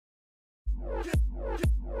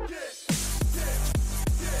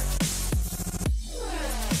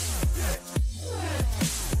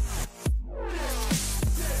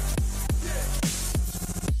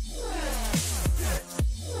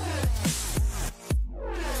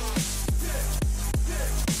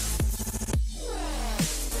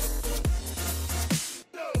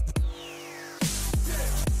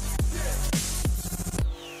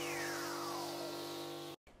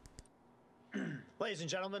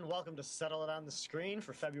gentlemen, welcome to Settle It on the Screen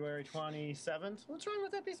for February 27th. What's wrong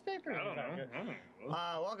with that piece of paper? I don't know.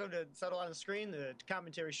 Welcome to Settle on the Screen, the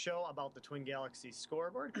commentary show about the Twin Galaxies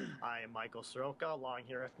scoreboard. I am Michael Soroka, along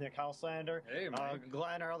here with Nick Houselander. Hey, Mike.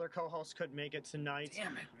 Glenn, our other co-host, couldn't make it tonight.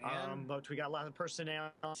 Damn it, man. But we got a lot of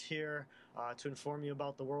personalities here to inform you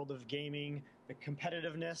about the world of gaming, the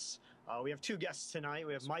competitiveness. We have two guests tonight.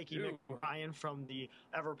 We have Mikey McBrien from the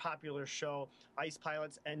ever-popular show Ice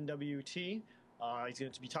Pilots NWT. He's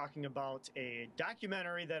going to be talking about a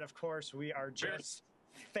documentary that, of course, we are just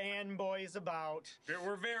fanboys about.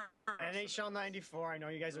 We're very NHL 94. I know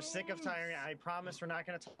you guys are sick of tiring. I promise we're not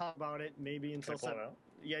going to talk about it. Maybe until Can I pull it out?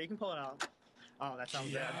 Yeah, you can pull it out. Oh, that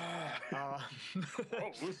sounds bad.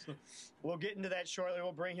 We'll get into that shortly.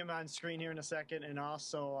 We'll bring him on screen here in a second, and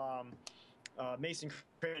also Mason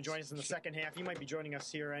Craven join us in the second half. He might be joining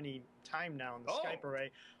us here any time now in the Skype array.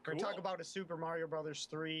 We're going to talk about a Super Mario Bros.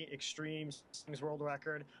 3 Extreme World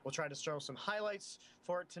Record. We'll try to show some highlights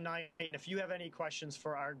for it tonight. And if you have any questions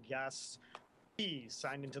for our guests, please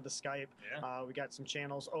sign into the Skype. Yeah. We got some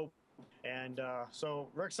channels open, and so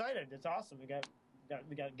we're excited. It's awesome. We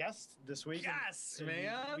got guests this week. Yes, and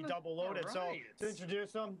man. We double loaded. Right. So to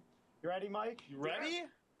introduce them, you ready, Mike? You ready?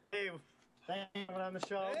 Hey, thanks for coming on the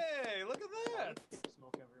show. Hey, look at that.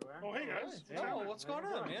 Smoke everywhere. Oh, hey guys. Oh, what's going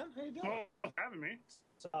on, man? How you doing? Well, thanks for having me.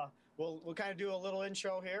 We'll kind of do a little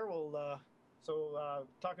intro here.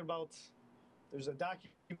 Talking about there's a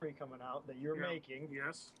documentary coming out that you're making.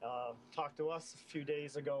 Yes. Talked to us a few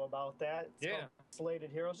days ago about that. It's called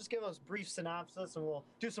Slated Heroes. Just give us a brief synopsis, and we'll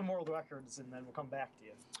do some world records, and then we'll come back to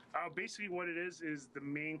you. Basically, what it is the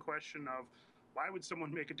main question of why would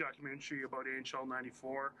someone make a documentary about NHL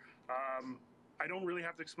 '94? I don't really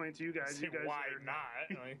have to explain to you guys. You guys why are, not?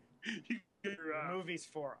 The movie's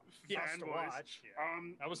for us to fanboys. watch.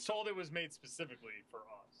 Yeah. I was told it was made specifically for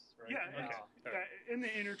us, right? Yeah. Okay. In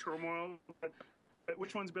the inner turmoil. But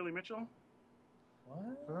which one's Billy Mitchell?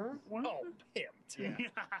 What? Huh? What? Oh, him. Yeah.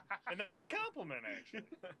 And a compliment, actually.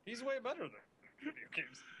 He's way better than video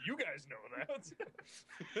games. You guys know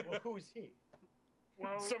that. Well, who's he?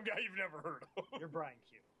 Well, Some guy you've never heard of. You're Brian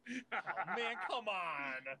Q. Oh, man, come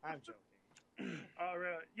on. I'm joking.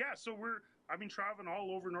 So I've been traveling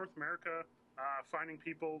all over North America, finding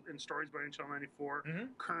people in stories about NHL '94,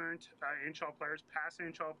 current NHL players, past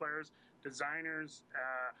NHL players, designers,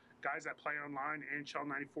 guys that play online,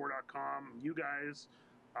 NHL94.com, you guys,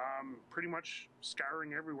 pretty much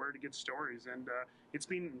scouring everywhere to get stories. And it's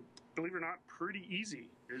been, believe it or not, pretty easy.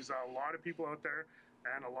 There's a lot of people out there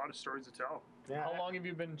and a lot of stories to tell. Yeah. How long have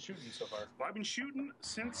you been shooting so far? Well, I've been shooting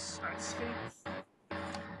since, I'd say...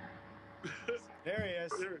 There he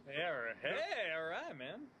is. Yeah, hey, all right,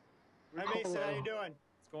 man. Hi, Mason. How you doing?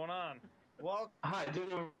 What's going on? Well, Hi, doing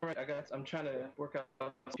right. I'm trying to work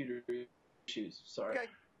out computer issues. Sorry. okay.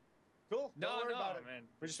 Cool. Don't worry about it. man.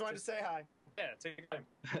 We just wanted to say hi. Yeah, take your time.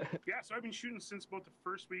 Yeah, so I've been shooting since about the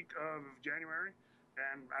first week of January,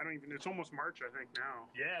 and it's almost March, I think, now.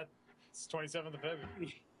 Yeah, it's 27th of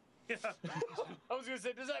February. Yeah. I was gonna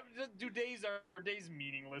say, do days are days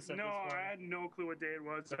meaningless at No, this point? I had no clue what day it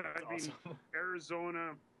was. That's I've been awesome.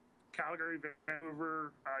 Arizona, Calgary,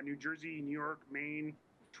 Vancouver, New Jersey, New York, Maine,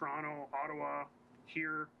 Toronto, Ottawa,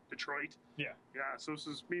 here, Detroit. Yeah. Yeah, so this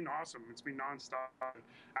has been awesome. It's been nonstop.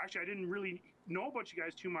 Actually, I didn't really know about you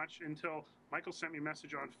guys too much until Michael sent me a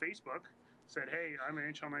message on Facebook. Said, hey, I'm an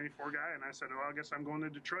NHL '94 guy. And I said, well, I guess I'm going to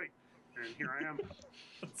Detroit. And here I am.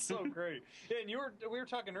 That's so great. Yeah, and we were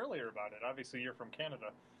talking earlier about it. Obviously, you're from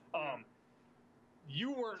Canada.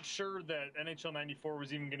 You weren't sure that NHL '94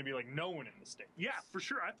 was even going to be like known in the States. Yeah, for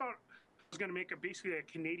sure. I thought I was going to make basically a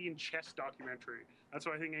Canadian chess documentary. That's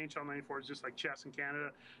why I think NHL '94 is just like chess in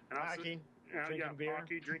Canada. And Hockey, drinking beer.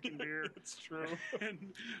 Hockey, drinking beer. It's true.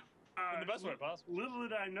 And, In the best way possible. Little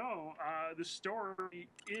did I know, the story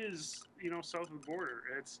is south of the border.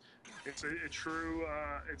 It's a true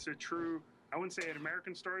I wouldn't say an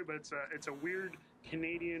American story, but it's a weird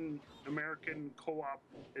Canadian American co-op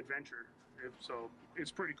adventure. So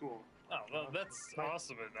it's pretty cool. Oh, well, that's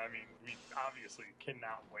awesome. And I mean, we obviously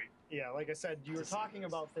cannot wait. Yeah, like I said, you were talking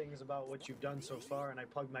about things about what you've done so far, and I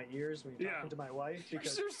plugged my ears when you're talking to my wife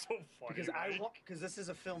because You're so funny. because this is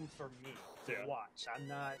a film for me to watch. I'm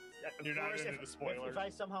not. You're not into the spoilers. If I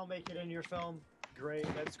somehow make it in your film, great,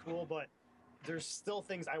 that's cool. But there's still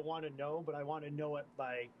things I want to know, but I want to know it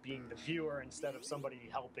by being the viewer instead of somebody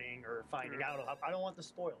helping or finding out. I don't want the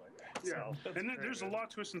spoiler. Yeah, So, and then there's a lot of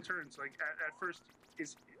twists and turns. Like at first,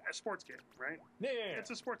 it's a sports game, right? Yeah. It's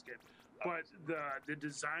a sports game, but the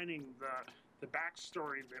designing, the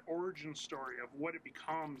backstory, the origin story of what it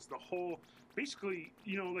becomes, the whole, basically,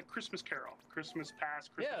 like Christmas Carol, Christmas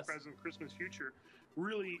past, Christmas present, Christmas future.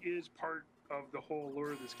 really is part of the whole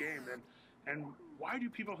allure of this game. And why do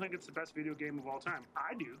people think it's the best video game of all time?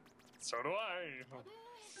 I do. So do I.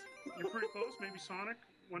 You're pretty close. Maybe Sonic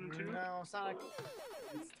 1 and 2. No, Sonic.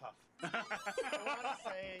 It's tough. I want to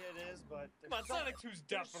say it is, but Come on, Sonic 2's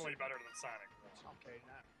definitely better than Sonic 1. Okay,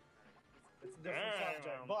 not. It's a different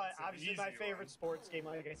subject, well, but it's an obviously my easy favorite sports game.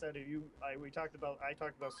 Like I said, I talked about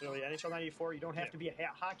this earlier. NHL '94. You don't have to be a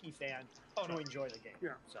hockey fan to enjoy the game.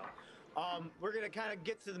 Yeah. So, we're gonna kind of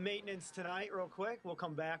get to the maintenance tonight, real quick. We'll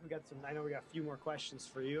come back. I know we got a few more questions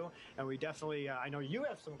for you, and we definitely. I know you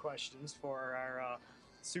have some questions for our.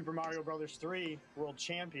 Super Mario Brothers 3 world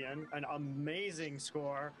champion, an amazing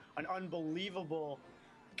score, an unbelievable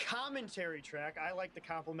commentary track. I like to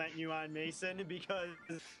compliment you on, Mason, because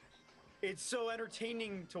it's so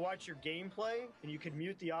entertaining to watch your gameplay, and you could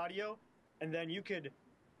mute the audio, and then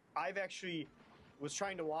I've actually was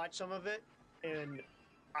trying to watch some of it, and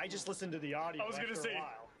I just listened to the audio. I was gonna after say, a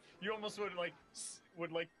while. you almost would just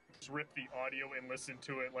rip the audio and listen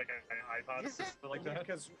to it like an iPod, or something like that.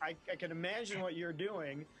 Because I can imagine what you're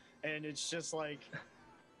doing, and it's just like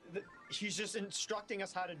he's just instructing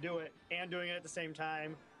us how to do it and doing it at the same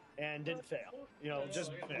time, and didn't fail.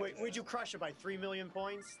 Would you crush it by 3 million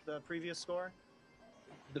points? The previous score?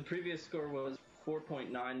 The previous score was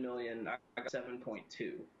 4.9 million. I got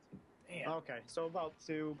 7.2. Damn. Okay, so about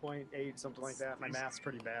 2.8, something like that. My math's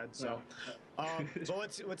pretty bad. So, so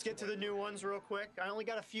let's get to the new ones real quick. I only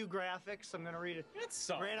got a few graphics. I'm gonna read it.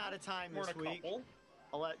 Ran out of time this week.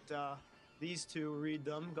 I'll let these two read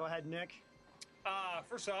them. Go ahead, Nick.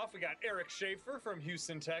 First off, we got Eric Schaefer from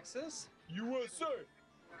Houston, Texas, USA.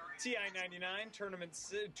 TI-99 Tournament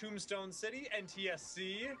Tombstone City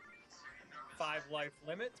NTSC. 5 life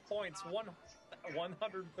limit points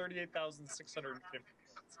 138,650.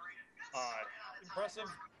 Impressive.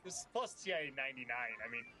 This is plus TI-99. I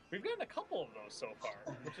mean, we've gotten a couple of those so far,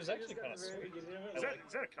 which is actually kind of sweet. Is that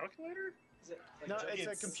a calculator? No, it's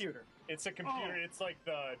a computer. It's a computer. Oh. It's like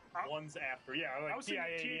the ones after. Yeah, I like was thinking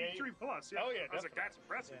TI-88. TI-83 Plus. Yeah. Oh, yeah, I was like, that's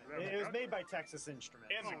impressive. It was made by Texas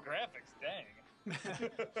Instruments. And the graphics, dang.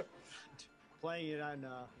 Playing it on,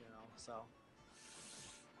 so.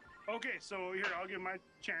 Okay, so here, I'll give my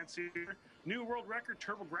chance here. New world record,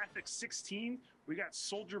 TurboGrafx 16. We got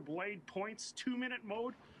Soldier Blade points, 2-minute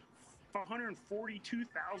mode,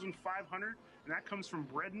 142,500. And that comes from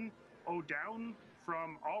Bredden O'Down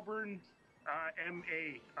from Auburn,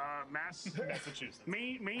 MA, Massachusetts.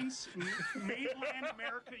 Mainland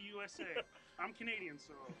America, USA. I'm Canadian,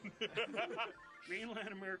 so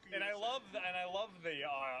mainland America. And USA. I love the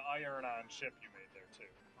iron-on ship you made there too.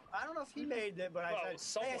 I don't know if he made it, but I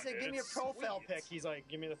said, give me a profile pic. He's like,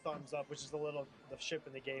 give me the thumbs up, which is the ship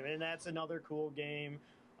in the game, and that's another cool game.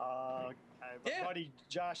 My buddy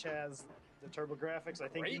Josh has the TurboGrafx. I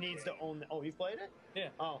think he needs to own. Oh, you've played it? Yeah.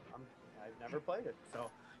 Oh, I've never played it.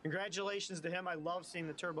 So, congratulations to him. I love seeing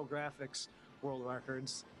the TurboGrafx world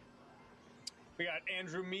records. We got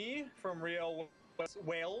Andrew Mee from Real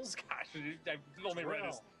Wales. Gosh, I've only read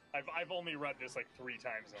this. I've only read this like 3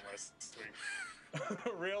 times in this week.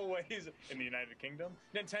 Railways in the United Kingdom.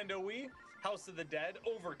 Nintendo Wii, House of the Dead,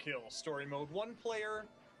 Overkill, Story Mode, 1 player,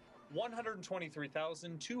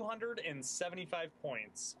 123,275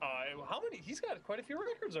 points. How many? He's got quite a few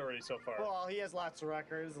records already so far. Well, he has lots of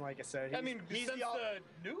records, and like I said, he's the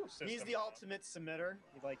new system. He's the ultimate submitter.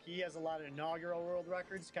 He has a lot of inaugural world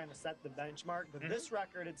records, kind of set the benchmark. But this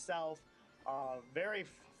record itself, very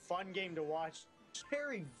fun game to watch.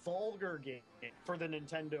 Very vulgar game for the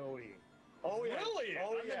Nintendo Wii. Oh yeah. Really?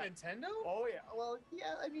 Oh on yeah. the Nintendo? Oh yeah. Well,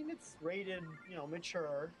 yeah. I mean, it's rated,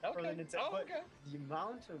 mature for the Nintendo. Oh, but okay. the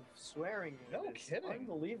amount of swearing in No it is kidding.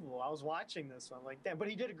 unbelievable. I was watching this one like, damn. But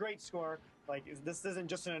he did a great score. This isn't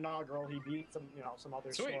just an inaugural. He beat some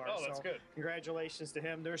other Sweet. scores. Oh, that's good. Congratulations to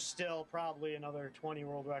him. There's still probably another 20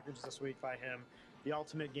 world records this week by him. The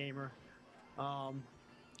ultimate gamer.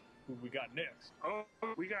 Who we got next? Oh,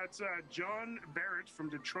 we got John Barrett from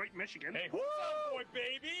Detroit, Michigan. Hey, what's up, boy,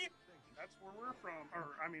 baby? That's where we're from.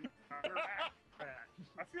 Or, I mean, we're at.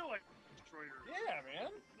 I feel like Detroiter. Yeah,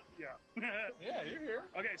 man. Yeah. Yeah, you're here.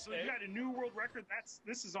 Okay, so you got a new world record.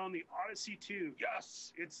 This is on the Odyssey 2.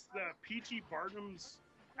 Yes! It's the P.T. Barnum's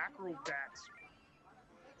Acrobats.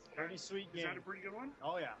 Pretty sweet game. Is that a pretty good one?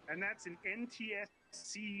 Oh yeah. And that's an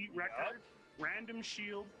NTSC record. Random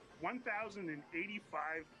Shield,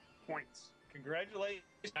 1,085 points. Congratulations.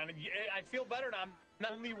 I feel better now. I'm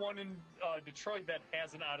the only one in Detroit that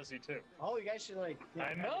has an Odyssey 2. Oh, you guys should I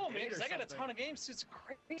know, man, because I got a ton of games. It's a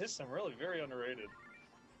great system, really, very underrated.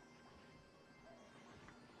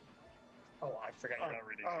 Oh, I forgot you're not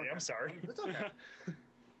reading. I'm sorry. It's okay.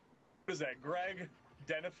 What is that? Greg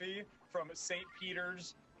Denify from St.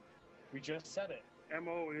 Peter's. We just said it.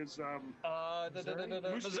 MO is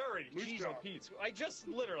Missouri. Moose Jeez, Jaw. oh, Pete. I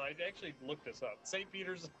actually looked this up. St.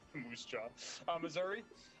 Peter's, Moose Jaw, Missouri.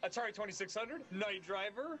 Atari 2600, Night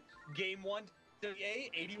Driver, Game 1, WA,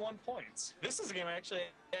 81 points. This is a game I actually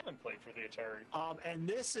haven't played for the Atari. And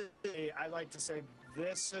this is, I like to say,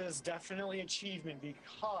 this is definitely achievement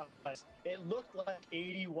because it looked like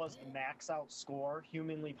 80 was the max out score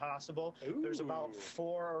humanly possible. Ooh. There's about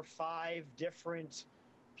 4 or 5 different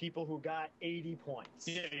people who got 80 points.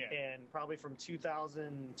 Yeah. And probably from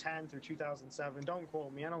 2010 through 2007. Don't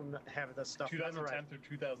quote me. I don't have this stuff. 2010 through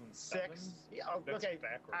 2007? Yeah, That's okay.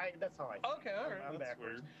 backwards. That's how I. Okay, all right. I'm That's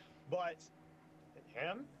backwards. weird. But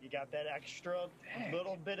him, you got that extra Dang.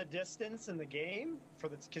 little bit of distance in the game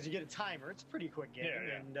because you get a timer. It's a pretty quick game,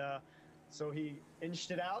 Yeah. and so he inched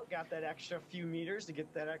it out, got that extra few meters to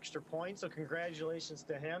get that extra point. So congratulations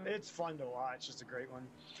to him. It's fun to watch. It's a great one.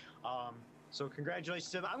 So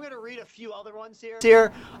congratulations to him. I'm going to read a few other ones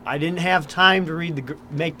here. I didn't have time to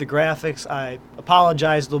make the graphics. I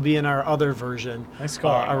apologize. They'll be in our other version. Nice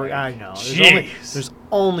call. I know. Jeez. There's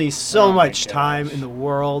only so Oh my much time gosh. in the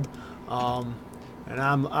world, and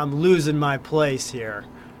I'm losing my place here.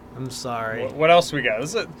 I'm sorry. What else we got?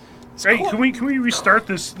 Hey, can we restart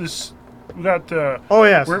this? We got. Oh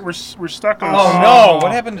yes. We're stuck on. Oh no!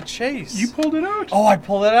 What happened to Chase? You pulled it out. Oh, I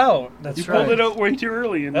pulled it out. That's you right. pulled it out way too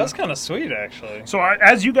early. And That's kind of sweet, actually. so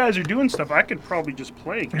as you guys are doing stuff, I could probably just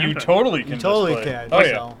play. Can't You I? totally can. You totally just play. can. Oh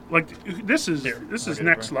yeah. so. Like this is Here, this I'll is get it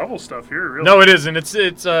next for you. level stuff here. Really. No, it isn't.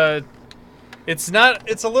 It's not.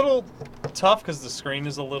 It's a little tough because the screen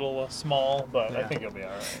is a little small, but I Yeah. think you'll be all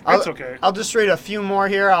right. That's okay. I'll just read a few more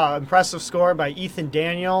here. Impressive score by Ethan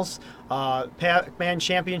Daniels. Pac-Man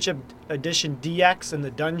Championship Edition DX in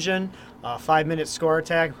the dungeon. 5-minute score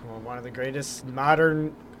attack. One of the greatest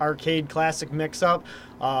modern arcade classic mix-up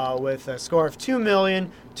with a score of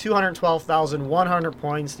 2,212,100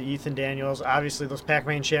 points to Ethan Daniels. Obviously, those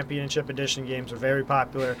Pac-Man Championship Edition games are very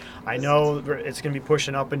popular. I know it's going to be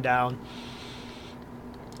pushing up and down.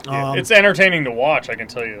 It's entertaining to watch. I can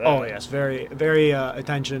tell you that. Oh yes, very, very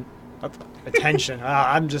attention.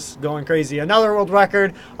 I'm just going crazy. Another world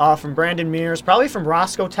record from Brandon Mears, probably from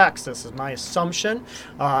Roscoe, Texas, is my assumption.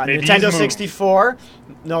 Maybe Nintendo he's moved. 64.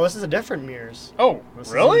 No, this is a different Mears. Oh, This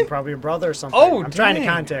is really? probably a brother or something. Oh, I'm trying to dang.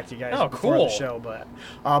 contact you guys Oh, before cool. the show, but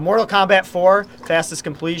Mortal Kombat 4, fastest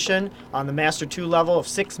completion on the Master 2 level of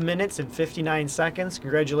 6 minutes and 59 seconds.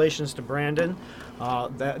 Congratulations to Brandon.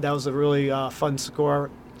 That was a really fun score.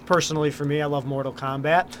 Personally, for me, I love Mortal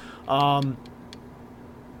Kombat.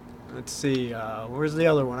 Let's see, where's the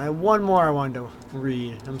other one? I have one more I wanted to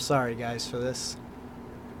read. I'm sorry, guys, for this.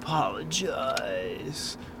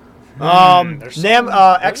 Apologize. There's some good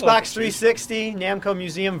Xbox locations. 360, Namco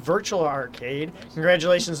Museum Virtual Arcade.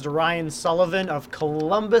 Congratulations to Ryan Sullivan of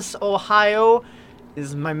Columbus, Ohio,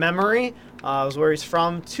 is my memory. Is where he's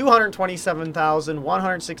from.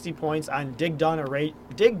 227,160 points on Dig Dug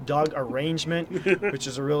Arrangement, which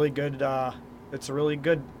is a really good. It's a really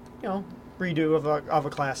good, redo of a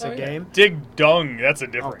classic game. Dig dung. That's a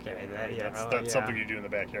different Okay, game. that- yeah, That's yeah. something you do in the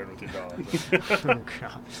backyard with your dog.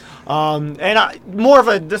 More of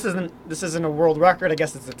a this isn't a world record. I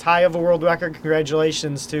guess it's a tie of a world record.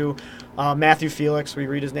 Congratulations to Matthew Felix. We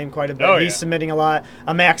read his name quite a bit. Oh, He's yeah. submitting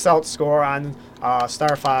a max out score on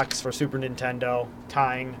Star Fox for Super Nintendo,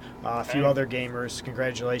 tying a few other gamers.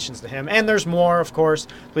 Congratulations to him. And there's more, of course.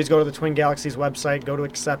 Please go to the Twin Galaxies website, go to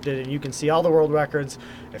Accepted, and you can see all the world records.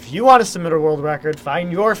 If you want to submit a world record,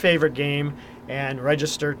 find your favorite game and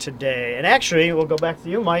register today. And actually, we'll go back to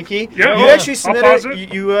you, Mikey. Yeah, you yeah. actually I'll pause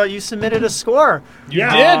submitted it. you submitted a score. You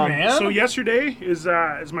Yeah. did, man. So yesterday is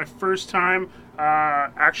my first time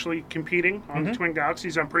actually competing on the Twin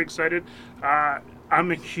Galaxies. I'm pretty excited.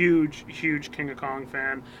 I'm a huge King of Kong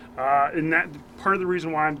fan, and that part of the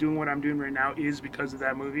reason why I'm doing what I'm doing right now is because of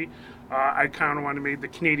that movie. I kind of wanted to make the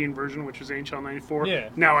Canadian version, which was NHL '94. Yeah.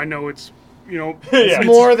 Now I know it's Yeah. It's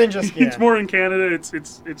more than just it's more in Canada. It's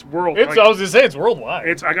world. I was gonna say it's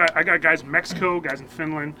worldwide. I got guys in Mexico, guys in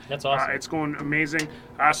Finland. That's awesome. It's going amazing.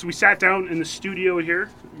 So we sat down in the studio here,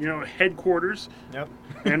 headquarters, Yep.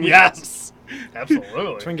 and yes,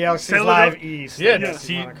 absolutely. Twin Galaxies Settle it Live up. East. Yeah, I guess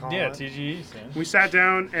you wanna call it. TGE. we sat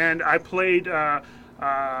down and I played a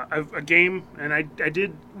game, and I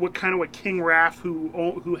did what King Raph,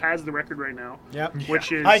 who has the record right now, Yep.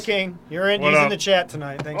 which is Hi, King. He's in up? the chat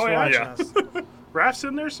tonight. Thanks Oh, for yeah? watching Yeah. us. Raph's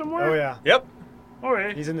in there somewhere. Oh yeah, Yep. Oh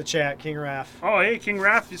hey. he's in the chat. King Raph. Oh hey, King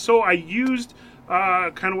Raph. So I used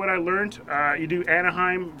kind of what I learned. You do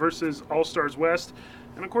Anaheim versus All Stars West.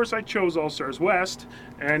 And of course, I chose All Stars West,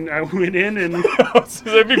 and I went in and So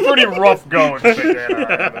that'd be pretty rough going.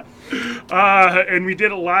 and we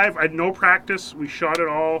did it live. I had no practice. We shot it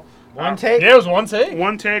all. One take? Yeah, it was one take.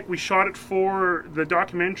 One take. We shot it for the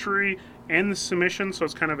documentary and the submission, so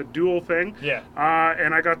it's kind of a dual thing. Yeah.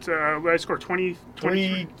 And I got I scored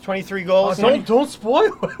 23. 23 goals. Don't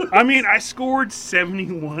spoil it. I mean, I scored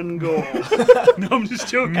 71 goals. No, I'm just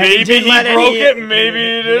joking. Maybe he let broke any- it. Maybe he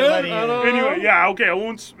he didn't let didn't. any- I don't know. Anyway, yeah, okay. I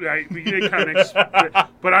won't. We did kind of,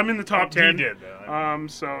 but I'm in the top 10. He did though.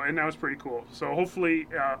 So, and that was pretty cool. So hopefully,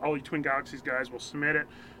 all you Twin Galaxies guys will submit it,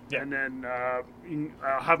 Yeah. and then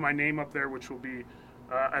I'll have my name up there, which will be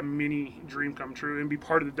a mini dream come true and be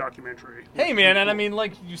part of the documentary. Hey man, and I mean,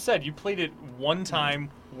 like you said, you played it one time,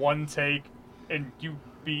 one take, and you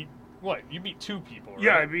beat what? You beat 2 people, right?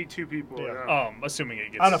 Yeah, I beat 2 people. Yeah. Yeah. Assuming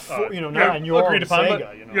it gets On a not yeah, on your agreed own upon, Sega,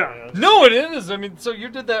 but- you know. Yeah. No, it is. I mean, so you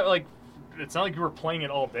did that like. It's not like you were playing it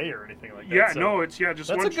all day or anything like that. Yeah, so no, it's just that's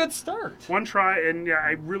one. a good start. One try, and yeah,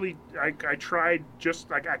 I tried just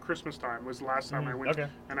like at Christmas time was the last time I went okay.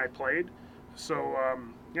 and I played. So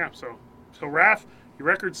so Raph, your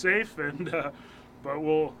record's safe, and but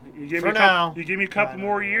you give For me now. you give me a couple No.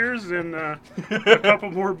 more years and a couple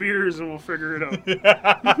more beers, and we'll figure it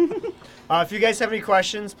out. If you guys have any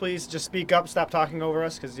questions, please just speak up. Stop talking over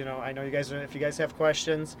us, because I know you guys. If you guys have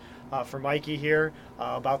questions for Mikey here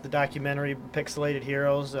about the documentary Pixelated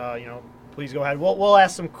Heroes, please go ahead. We'll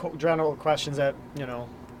ask some general questions that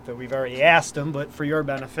that we've already asked them, but for your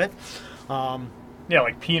benefit. Yeah,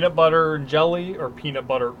 like peanut butter and jelly or peanut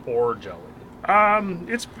butter or jelly.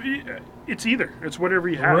 It's either. It's whatever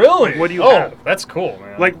you have. Really? Like, what do you oh, have? that's cool,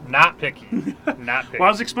 man. Like- not picky. Not picky. Well,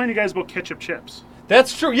 I was explaining to you guys about ketchup chips.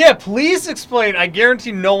 That's true. Yeah, please explain. I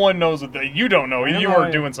guarantee no one knows what you don't know. I don't You know.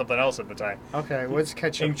 were doing something else at the time. Okay, what's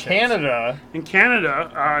ketchup? In chips? Canada, In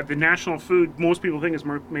Canada, the national food most people think is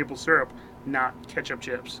maple syrup, not ketchup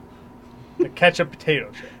chips. the ketchup potato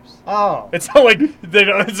chips. Oh, It's not like they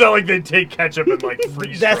don't. It's not like they take ketchup and like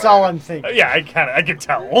freeze. that's dry all it. I'm thinking. Yeah, I can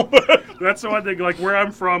tell. That's the one thing. Like where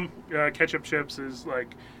I'm from, ketchup chips is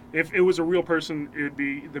like, if it was a real person, it would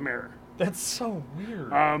be the mayor. That's so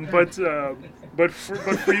weird. But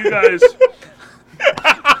for you guys,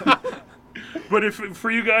 but if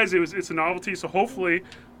for you guys it's a novelty. So hopefully,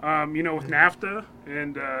 with NAFTA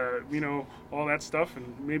and all that stuff,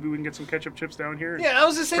 and maybe we can get some ketchup chips down here. Yeah, I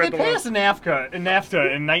was gonna say they Spread the love. passed NAFTA in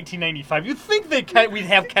 1995. You'd think we'd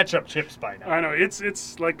have ketchup chips by now. I know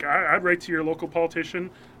it's like I'd write to your local politician,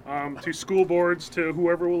 to school boards, to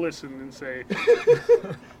whoever will listen, and say,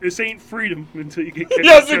 "This ain't freedom until you get ketchup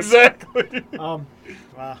Yes, chips." exactly.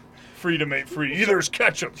 Wow. Freedom ain't free. There's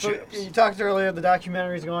ketchup So chips. you talked earlier, the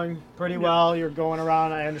documentary's going pretty well. You're going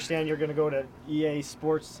around. I understand you're going to go to EA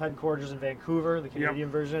Sports headquarters in Vancouver, the Canadian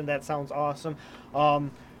version. That sounds awesome.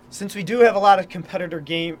 Since we do have a lot of competitor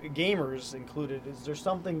gamers included, is there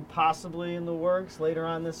something possibly in the works later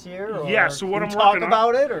on this year? Or Yeah, so what can I'm we talk working on-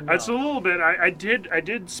 about it, or no? It's a little bit. I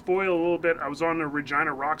did spoil a little bit. I was on the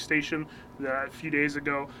Regina Rock Station a few days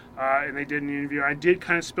ago, and they did an interview. I did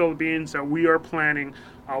kind of spill the beans that we are planning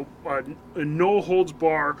a no holds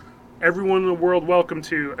bar. Everyone in the world welcome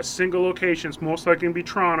to a single location. It's most likely going to be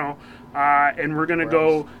Toronto, and we're going to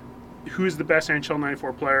go. Who's the best NHL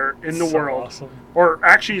 94 player in the So world? awesome. Or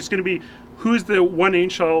actually, it's going to be who's the one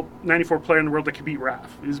NHL 94 player in the world that can beat Raph.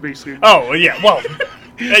 Is basically. Oh yeah, well,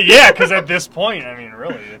 yeah, because at this point, I mean,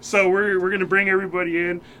 really, it's, So we're gonna bring everybody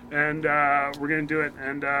in, and we're gonna do it,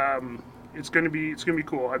 and it's gonna be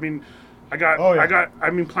cool. I mean, I've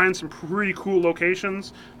been planning some pretty cool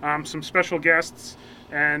locations, some special guests,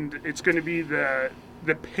 and it's gonna be the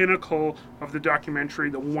pinnacle of the documentary.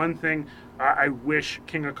 The one thing I wish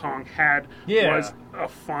King of Kong had was a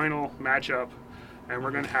final matchup. And we're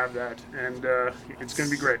going to have that, and it's going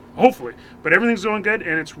to be great, hopefully. But everything's going good,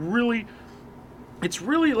 and it's really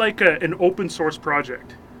like an open source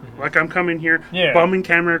project. Like I'm coming here, bumming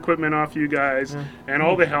camera equipment off you guys, and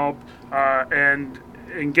all the help, and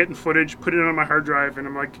getting footage, put it on my hard drive, and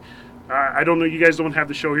I'm like, I don't know, you guys don't have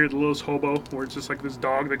the show here, The Littlest Hobo, where it's just like this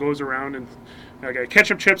dog that goes around and. Okay,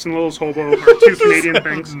 ketchup chips and Littlest Hobo are two Canadian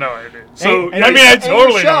things. no idea. So I mean, I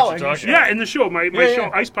totally know what you're talking about. yeah, in the show, my show, yeah.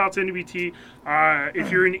 Ice Pilots NWT. If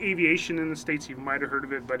you're in aviation in the States, you might have heard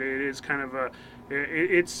of it, but it is kind of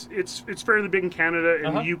it's fairly big in Canada,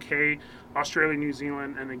 in the UK, Australia, New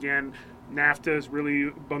Zealand, and again, NAFTA has really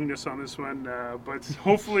bunged us on this one. But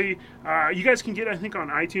hopefully, you guys can get it, I think, on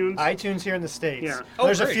iTunes. iTunes here in the States. Yeah.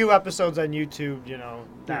 There's a great. few episodes on YouTube,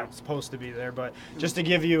 not supposed to be there, but just to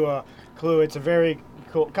give you a clue, it's a very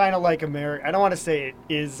cool, kind of like American. I don't want to say it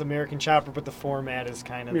is American Chopper, but the format is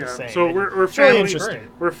kind of the same. So we're It's really family.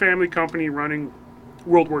 interesting. We're a family company running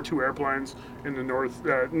World War II airplanes in the north,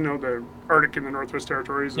 the Arctic and the Northwest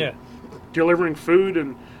Territories. And delivering food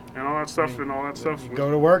and all that stuff You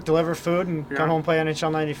go to work, deliver food, and come home, play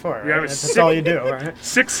NHL 94. Right? Yeah, that's all you do, right?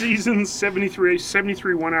 6 seasons,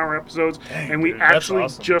 73 one-hour episodes, and we actually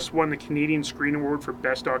just won the Canadian Screen Award for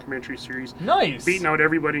Best Documentary Series. Nice. Beating out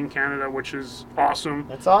everybody in Canada, which is awesome.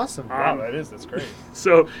 That's awesome. Wow, that's great.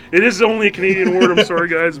 So it is only a Canadian award. I'm sorry,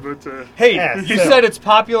 guys, but hey, you said it's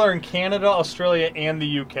popular in Canada, Australia, and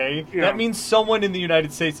the UK. Yeah. That means someone in the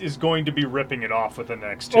United States is going to be ripping it off within the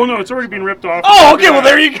next 2 Oh no, years. it's already been ripped off. Oh, okay. Well,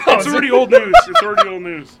 there you go. It's already old news. It's already old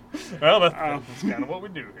news. Well, that's kind of what we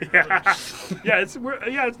do here. Yeah, it's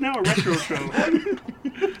now a retro show.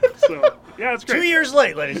 So yeah, it's great. 2 years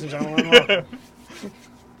late, ladies and gentlemen.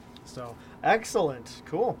 So excellent,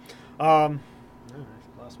 cool. I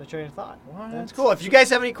lost my train of thought. That's cool. If you guys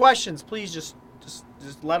have any questions, please just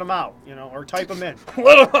let them out, or type them in.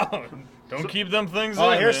 Let them out. Don't keep them things in. Oh,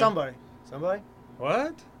 I hear somebody. Somebody?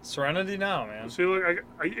 What? Serenity now, man. See, look,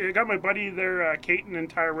 I got my buddy there, Caton and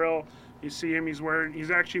Tyrell. You see him?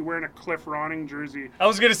 He's actually wearing a Cliff Ronning jersey. I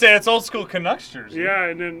was gonna say it's old school Canucks jersey. Yeah,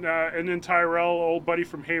 and then Tyrell, old buddy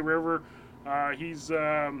from Hay River, he's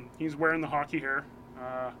wearing the hockey hair.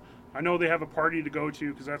 I know they have a party to go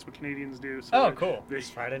to because that's what Canadians do. So cool. It's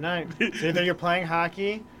Friday night. It's either you're playing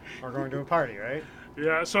hockey or going to a party, right?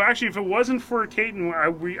 Yeah, so actually, if it wasn't for Caton,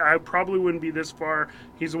 I probably wouldn't be this far.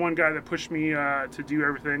 He's the one guy that pushed me to do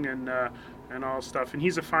everything and all stuff. And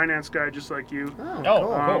he's a finance guy just like you.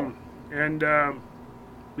 Oh, cool. And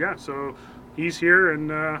yeah, so he's here,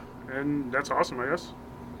 and that's awesome, I guess.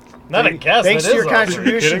 Not a guess. Thanks to your awesome.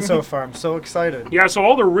 contribution so far. I'm so excited. Yeah, so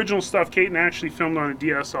all the original stuff, Caton actually filmed on a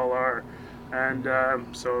DSLR,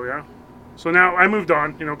 and so yeah. So now I moved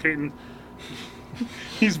on. Caton.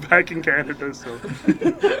 He's back in Canada, so.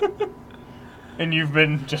 And you've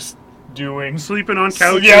been just sleeping on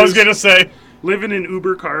couches. Yeah, I was gonna say living in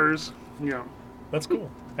Uber cars. Yeah, that's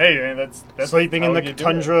cool. Hey, man, that's sleeping in the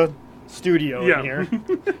Tundra studio in here.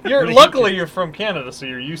 Luckily you're from Canada, so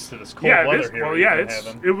you're used to this cold weather here. Well, yeah,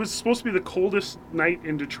 it was supposed to be the coldest night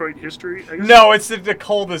in Detroit history. I guess. No, it's the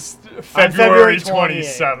coldest February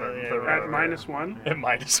 27th. At -1. At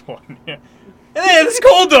 -1. Yeah. Hey, it's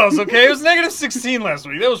cold though, okay? It was -16 last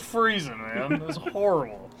week. That was freezing, man. It was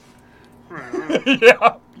horrible.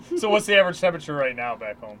 Yeah. So what's the average temperature right now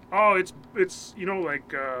back home? Oh, it's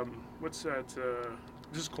what's that?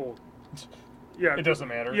 Just cold. Yeah. It doesn't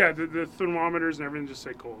matter. Yeah, the thermometers and everything just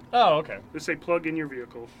say cold. Oh, okay. They say plug in your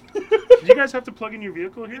vehicle. Do you guys have to plug in your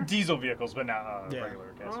vehicle here? Diesel vehicles, but not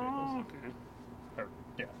regular gas vehicles. Oh, okay.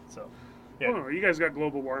 Yeah, so. Yeah. Oh, you guys got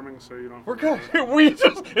global warming, so you don't. We're good.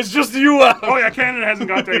 It's just the U.S. Oh yeah, Canada hasn't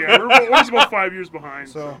got there yet. We're just about 5 years behind.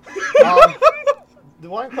 So, the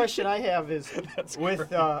one question I have is with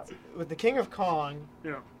the King of Kong.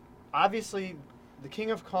 Yeah. Obviously, the King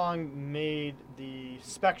of Kong made the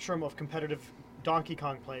spectrum of competitive Donkey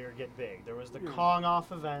Kong player get big. There was the Kong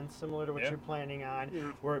Off event, similar to what you're planning on,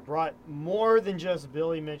 where it brought more than just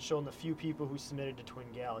Billy Mitchell and the few people who submitted to Twin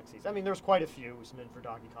Galaxies. I mean, there's quite a few who submitted for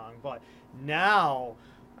Donkey Kong, but now,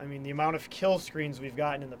 I mean, the amount of kill screens we've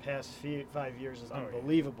gotten in the past 5 years is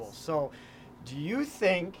unbelievable. So, do you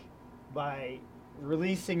think by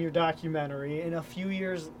releasing your documentary in a few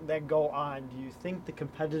years that go on, do you think the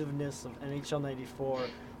competitiveness of NHL 94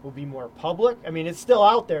 will be more public? I mean, it's still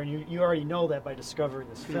out there, and you already know that by discovering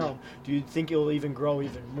this film. Do you think it will even grow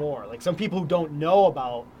even more? Like some people who don't know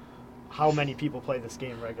about how many people play this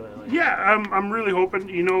game regularly. Yeah, I'm really hoping.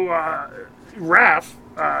 Raph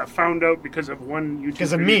found out because of one YouTube.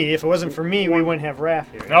 Because of me. If it wasn't for me, we wouldn't have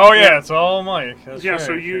Raph here. Oh yeah, it's all Mike. That's right.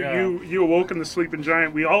 So you awoken the sleeping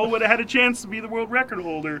giant. We all would have had a chance to be the world record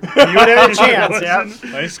holder. You would have had a chance.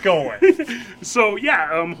 Yeah. Nice going. So yeah,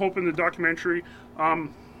 I'm hoping the documentary.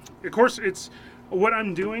 Of course, it's what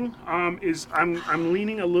I'm doing. Is I'm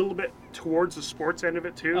leaning a little bit towards the sports end of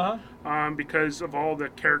it too, because of all the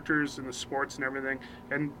characters and the sports and everything.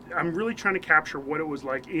 And I'm really trying to capture what it was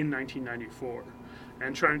like in 1994,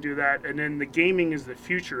 and trying to do that. And then the gaming is the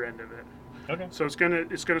future end of it. Okay. So it's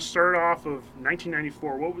gonna start off of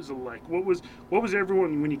 1994. What was it like? What was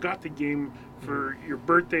everyone when you got the game for your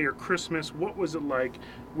birthday or Christmas? What was it like?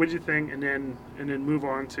 What did you think? And then move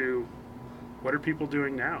on to what are people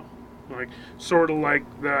doing now? Like sort of like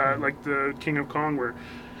the King of Kong, where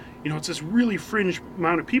it's this really fringe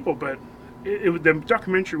amount of people, but the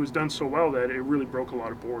documentary was done so well that it really broke a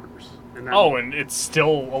lot of borders. And it's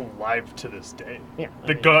still alive to this day. Yeah,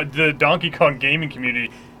 the Donkey Kong gaming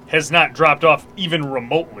community has not dropped off even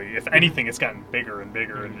remotely. If anything, it's gotten bigger and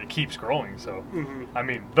bigger, and it keeps growing. So, I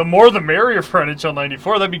mean, the more the merrier for NHL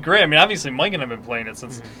 94. That'd be great. I mean, obviously, Mike and I have been playing it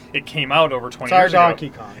since it came out over 20 years ago. It's our Donkey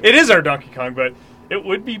Kong. It is our Donkey Kong, but it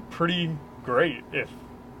would be pretty great if...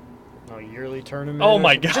 A yearly tournament. Oh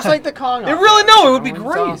my god! Just like the Kong. It really it would be It's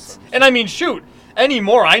great. awesome. And I mean, shoot,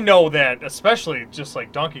 anymore. I know that, especially just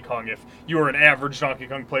like Donkey Kong. If you were an average Donkey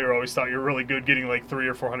Kong player, always thought you were really good, getting like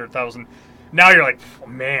 300,000 or 400,000. Now you're like, oh,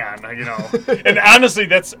 man, you know. And honestly,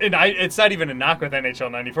 it's not even a knock with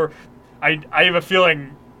NHL 94. I have a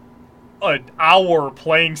feeling an hour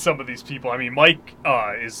playing some of these people. I mean, Mike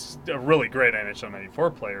is a really great NHL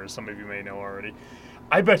 94 player, as some of you may know already.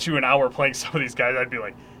 I bet you an hour playing some of these guys, I'd be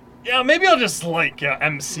like, yeah, maybe I'll just like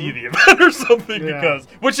MC the event or something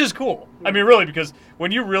which is cool. I mean, really, because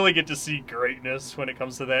when you really get to see greatness when it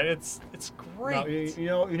comes to that, it's great.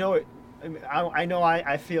 No, you know what? I know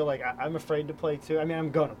I feel like I'm afraid to play too. I mean,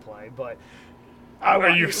 I'm gonna play, but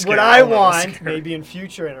what I want maybe in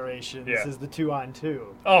future iterations is the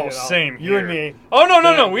 2-on-2. Oh, you know? same. You and me. Oh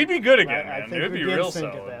no, we'd be good again, man. I think It'd be we'd real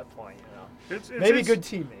sync solid at that point. You know, It's good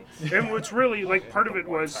teammates. And what's really like part of it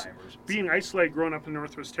was being isolated growing up in the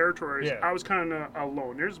Northwest Territories. Yeah. I was kind of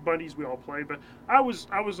alone. There's buddies we all play, but I was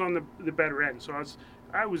on the better end, so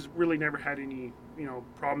I was really never had any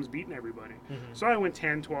problems beating everybody. So I went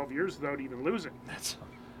 10, 12 years without even losing.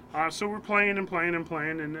 So we're playing and playing and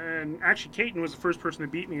playing, and actually Caton was the first person to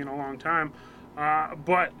beat me in a long time.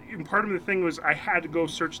 But part of the thing was I had to go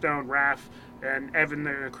search down Raph and Evan,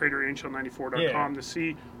 the creator of NHL94.com, to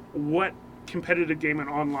see what competitive game and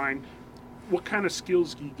online, what kind of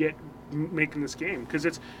skills you get making this game, because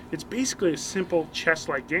it's basically a simple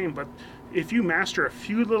chess-like game, but if you master a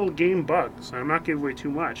few little game bugs, and I'm not giving away too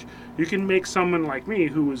much, you can make someone like me,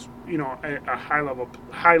 who was a high level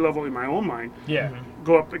in my own mind,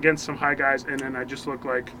 go up against some high guys, and then I just look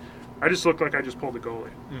like I just pulled a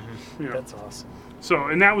goalie. That's awesome. So,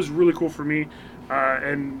 and that was really cool for me,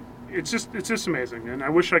 and it's just amazing, and I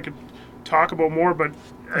wish I could talk about more, but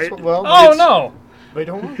no. But I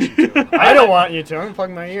don't want you to. I don't want you to. I'm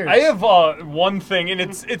plugging my ears. I have one thing, and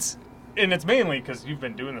it's mainly because you've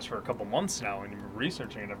been doing this for a couple months now, and you're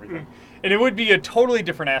researching and everything. And it would be a totally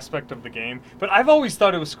different aspect of the game. But I've always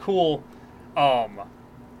thought it was cool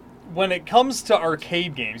when it comes to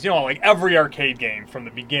arcade games. Like every arcade game from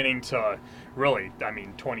the beginning to really,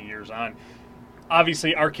 20 years on.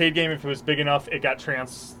 Obviously, arcade game, if it was big enough, it got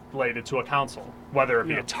translated to a console, whether it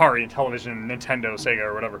be Atari, Television, Nintendo, Sega,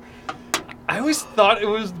 or whatever. I always thought it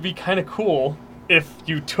would be kind of cool if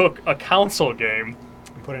you took a console game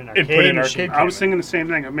and put it in an arcade game. I was thinking the same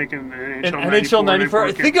thing of making an NHL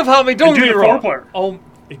 94. Think of how many. Don't get me wrong. Oh,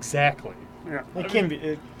 exactly. Yeah, it can be.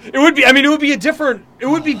 It would be. I mean, it would be different.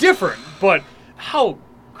 But how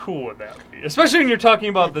cool would that be? Especially when you're talking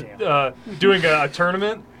about doing a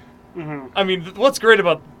tournament. I mean, what's great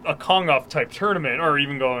about a Kong-off type tournament, or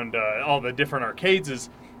even going to all the different arcades, is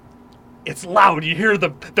it's loud. You hear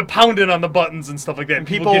the pounding on the buttons and stuff like that. And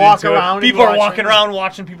people walk around. People are walking around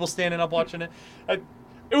watching, people standing up watching it.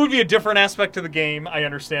 It would be a different aspect to the game. I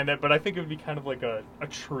understand that, but I think it would be kind of like a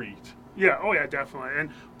treat. Yeah, oh yeah, definitely. And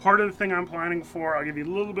part of the thing I'm planning for, I'll give you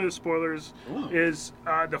a little bit of spoilers, is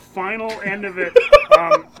the final end of it.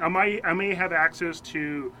 I may have access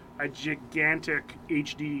to a gigantic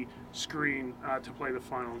HD screen to play the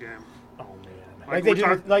final game. Oh man!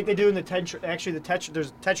 Like they do in the Tetris. Actually,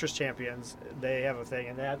 there's Tetris Champions. They have a thing,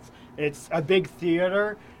 and it's a big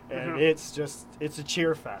theater, and it's a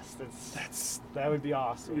cheer fest. That would be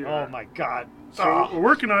awesome. Yeah. Oh my god! So we're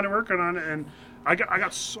working on it, and I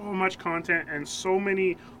got so much content and so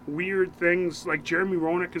many weird things. Like Jeremy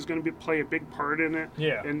Roenick is going to play a big part in it.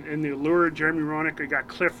 Yeah. And the allure of Jeremy Roenick, I got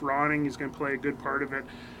Cliff Ronning. He's going to play a good part of it.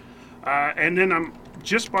 And then I'm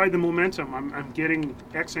just by the momentum, I'm getting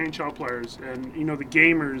ex-NHL players and the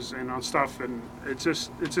gamers and on stuff, and it's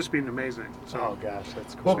just been amazing. So. Oh gosh,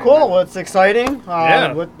 that's cool. Well, cool. Well, it's exciting.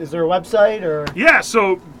 Is there a website or? Yeah.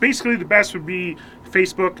 So basically, the best would be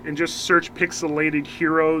Facebook and just search Pixelated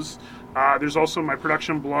Heroes. There's also my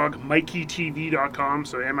production blog, MikeyTV.com.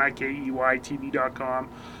 So MIKEYTV.com.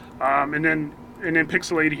 And then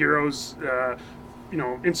Pixelated Heroes.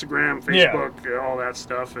 Instagram, Facebook, all that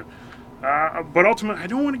stuff. And, but ultimately, I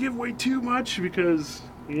don't want to give away too much because,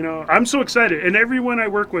 I'm so excited. And everyone I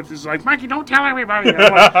work with is like, Mikey, don't tell everybody.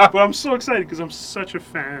 But I'm so excited because I'm such a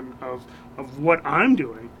fan of what I'm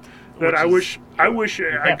doing that I wish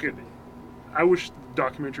the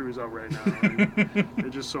documentary was out right now.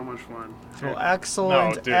 It's just so much fun. So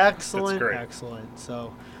excellent.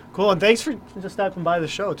 So cool. And thanks for just stopping by the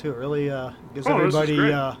show too. It really gives everybody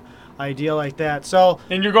idea like that. So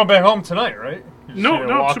And you're going back home tonight, right?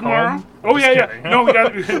 No, tomorrow. Home? Oh, Just yeah. kidding. No, we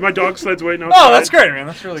got my dog sled's waiting outside. Oh, that's great, man.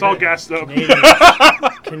 That's really It's all great. gassed up.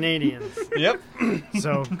 Canadians. Yep.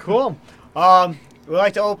 So cool. We'd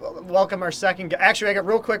like to welcome our second. Actually, I got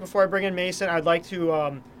real quick before I bring in Mason. I'd like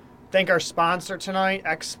to thank our sponsor tonight,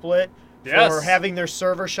 XSplit, Yes. for having their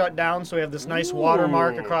server shut down. So we have this nice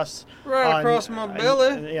watermark Ooh. across Right across my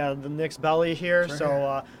belly. yeah, the Nick's belly here. That's So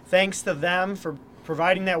right. thanks to them for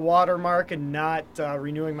providing that watermark and not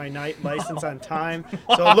renewing my license on time.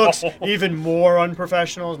 So it looks even more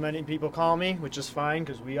unprofessional, as many people call me, which is fine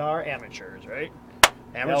because we are amateurs, right?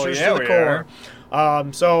 Amateurs yeah, to the we core.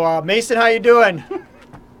 So Mason, how you doing?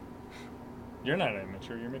 You're not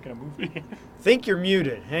amateur. You're making a movie. Think you're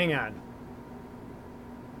muted. Hang on.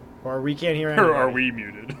 Or we can't hear anybody. Or are we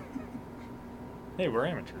muted? Hey, we're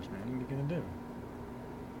amateurs, man. What are you gonna do?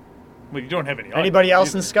 Well, you don't have any. Anybody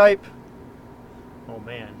else in either. Skype? Oh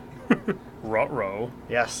man. Ruh-roh.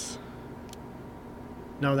 Yes.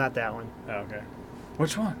 No, not that one. Oh, okay.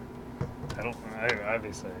 Which one? I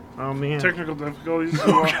obviously. Oh man. Technical difficulties.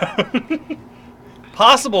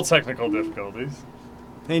 Possible technical difficulties.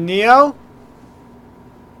 Hey Neo.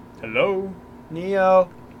 Hello. Neo.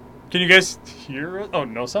 Can you guys hear us? Oh,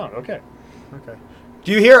 no sound. Okay. Okay.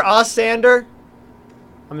 Do you hear us, Sander?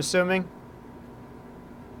 I'm assuming.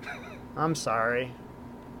 I'm sorry.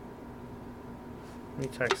 Let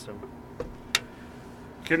me text him.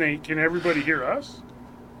 Can everybody hear us?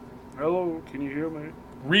 Hello, can you hear me?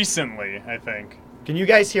 Recently, I think. Can you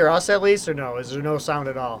guys hear us at least, or no? Is there no sound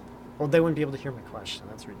at all? Well, they wouldn't be able to hear my question.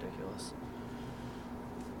 That's ridiculous.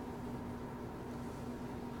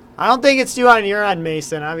 I don't think it's due on your end,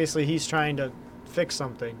 Mason. Obviously, he's trying to fix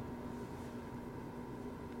something.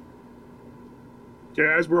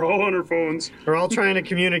 Guys, we're all on our phones. We're all trying to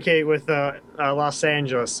communicate with Los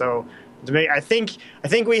Angeles. So, I think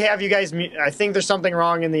we have you guys. I think there's something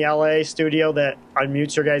wrong in the LA studio that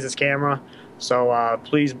unmutes your guys' camera. So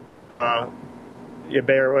please, you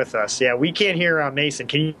bear with us. Yeah, we can't hear Mason.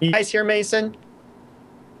 Can you guys hear Mason?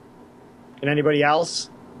 Can anybody else?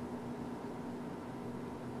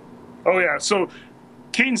 Oh yeah. So,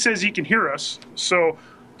 Caden says he can hear us. So,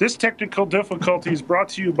 this technical difficulty is brought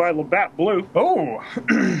to you by Labatt Blue. Oh,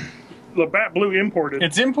 Labatt Blue imported.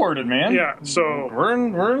 it's imported, man. Yeah. So We're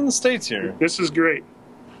in the States here. this is great.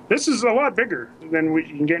 This is a lot bigger than we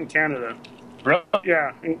can get in Canada. Really?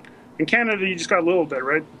 Yeah. In Canada, you just got a little bit,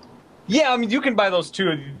 right? Yeah, I mean, you can buy those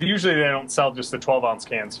too. Usually they don't sell just the 12-ounce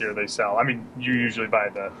cans here. They sell. I mean, you usually buy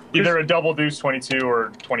either a double deuce 22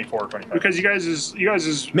 or 24 or 25. Because you guys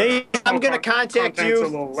is. Maybe I'm gonna contact content's a you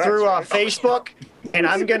little less, through right? Facebook, and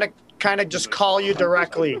I'm gonna kind of just call you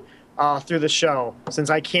directly through the show, since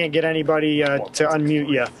I can't get anybody to unmute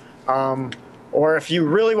you. Or if you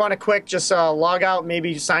really want to quick, just log out,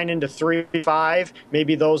 maybe sign into 3-5.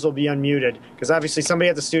 Maybe those will be unmuted, because obviously somebody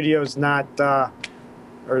at the studio is not,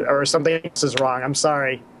 or something else is wrong. I'm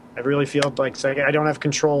sorry. I really feel like I don't have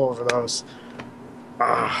control over those.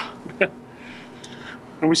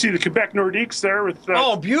 And we see the Quebec Nordiques there with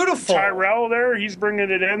Oh, beautiful. Tyrell there. He's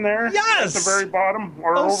bringing it in there. Yes! At the very bottom.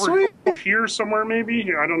 Or Oh, over sweet. here somewhere, maybe.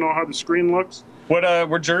 I don't know how the screen looks.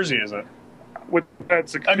 What jersey is it?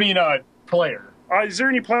 That's I mean, player. is there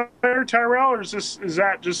any player, Tyrell, or is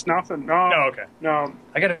that just nothing? No. No, okay. No.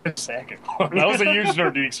 I got to Sakic. I was a huge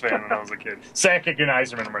Nordiques fan when I was a kid. Sakic and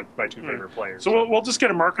Yzerman are my two favorite players. So we'll just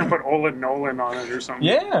get a marker and put Olin Nolan on it or something.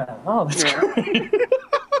 Yeah. Oh, that's Yeah. great.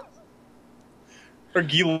 Or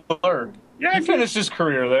Guillard. Yeah, He finished his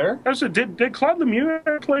career there. Did Claude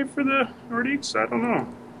Lemieux play for the Nordiques? I don't know.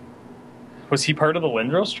 Was he part of the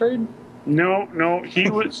Lindros trade? No, he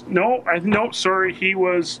was sorry, he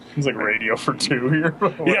was. He's like radio for 2 here.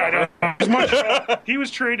 Yeah, I know. As much, he was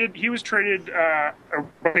traded. Around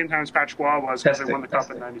the same time as Patrick Waugh was, because they won the cup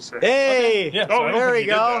in '96. Hey, Yeah, Oh, I don't there think we he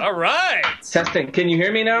did go. that. All right. Testing. Can you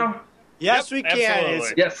hear me now? yes, Yep, we can. absolutely.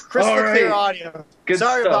 It's Yes. crystal All right. clear audio. Good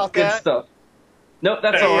Sorry stuff. about Good that. stuff. Nope,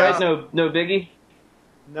 that's Hey, all right. No biggie.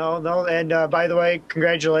 No, and by the way,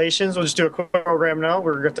 congratulations. We'll just do a quick program now.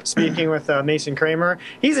 We're speaking with Mason Kramer.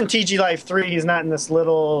 He's in TG Life 3. He's not in this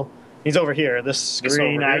little. He's over here. This This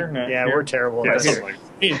screen. over here? Not Yeah, here? we're terrible. Yeah, at this.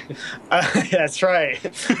 Something That's right.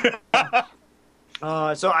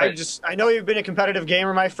 So I know you've been a competitive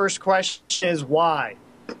gamer. My first question is why?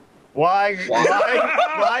 Why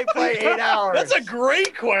play 8 hours? That's a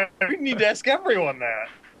great question. We need to ask everyone that.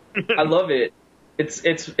 I love it.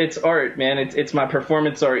 It's art, man. It's my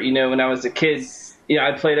performance art. You know, when I was a kid,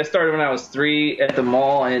 I started when I was 3 at the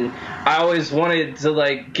mall, and I always wanted to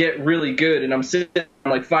like get really good. And I'm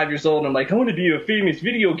 5 years old, and I'm like, I want to be a famous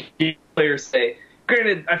video game player.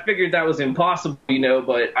 granted, I figured that was impossible,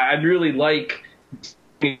 but I really like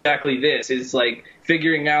exactly this. Is like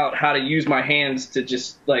figuring out how to use my hands to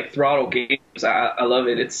just like throttle games. I love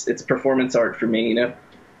it. It's performance art for me,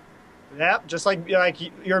 Yeah, just like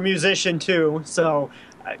you're a musician too, so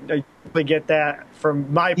I totally get that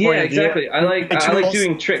from my point of view. Yeah, exactly. I like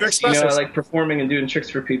doing tricks. I like performing and doing tricks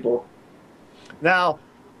for people. Now,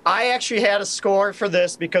 I actually had a score for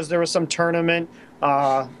this because there was some tournament.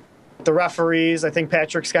 The referees, I think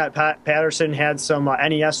Patrick Scott Patterson had some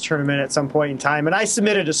NES tournament at some point in time, and I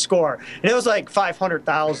submitted a score, and it was like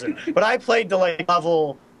 500,000. But I played to like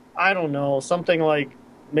level, I don't know, something like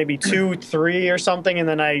maybe 2, 3 or something, and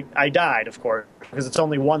then I died, of course, because it's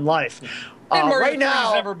only one life. And Mario right now,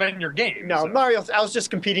 has never been in your game. No, so. Mario, I was just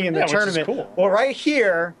competing in the tournament. Which is cool. Well, right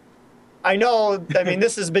here, I know, I mean,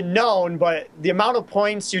 this has been known, but the amount of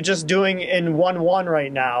points you're just doing in 1-1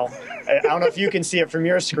 right now, I don't know if you can see it from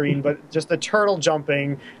your screen, but just the turtle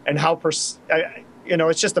jumping and how, it's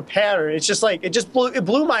just a pattern. It's just like, it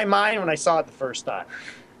blew my mind when I saw it the first time,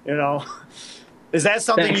 Is that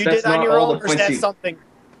something you did on your own, or is that something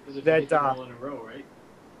that...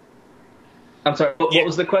 I'm sorry, what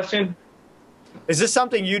was the question? Is this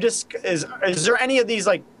something you is there any of these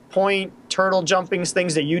like point turtle jumping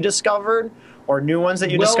things that you discovered, or new ones that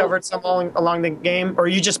you discovered along the game, or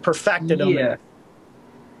you just perfected them? Yeah,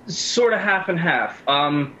 sort of half and half.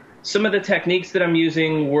 Some of the techniques that I'm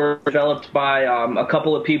using were developed by a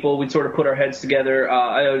couple of people. We sort of put our heads together.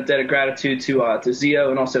 I owe a debt of gratitude to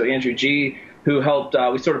Zio and also Andrew G, who helped.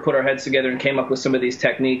 We sort of put our heads together and came up with some of these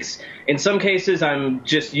techniques. In some cases, I'm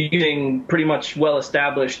just using pretty much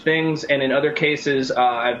well-established things, and in other cases,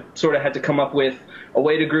 I've sort of had to come up with a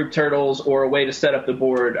way to group turtles or a way to set up the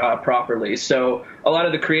board properly. So a lot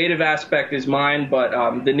of the creative aspect is mine, but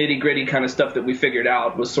the nitty-gritty kind of stuff that we figured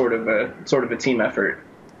out was sort of a team effort.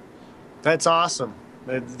 That's awesome.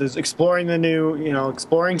 There's exploring the new,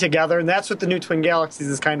 exploring together, and that's what the new Twin Galaxies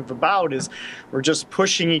is kind of about. Is we're just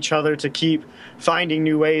pushing each other to keep finding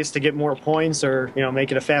new ways to get more points, or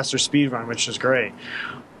make it a faster speed run, which is great.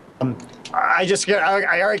 I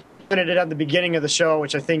already commented it at the beginning of the show,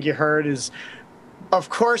 which I think you heard is. Of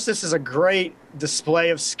course, this is a great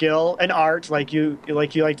display of skill and art, like you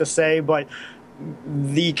like to say, but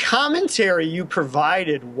the commentary you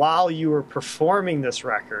provided while you were performing this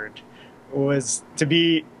record was to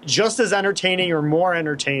be just as entertaining or more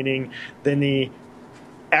entertaining than the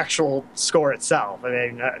actual score itself. I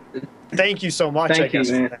mean, thank you so much. Thank you,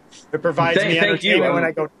 man. It provides me entertainment when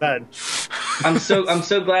I go to bed. I'm so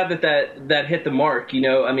glad that hit the mark.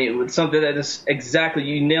 I mean, it was something that is exactly,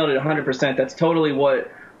 you nailed it 100%. That's totally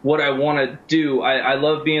what I want to do. I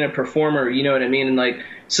love being a performer. You know what I mean? And like,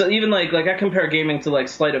 so even like I compare gaming to like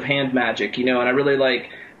sleight of hand magic. And I really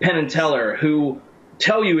like Penn and Teller, who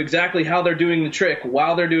tell you exactly how they're doing the trick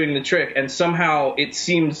while they're doing the trick, and somehow it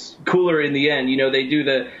seems cooler in the end. They do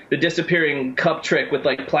the disappearing cup trick with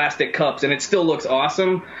like plastic cups, and it still looks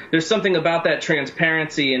awesome. There's something about that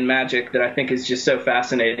transparency in magic that I think is just so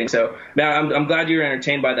fascinating. So man, I'm glad you were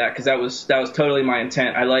entertained by that, because that was totally my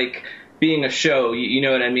intent. I like being a show, you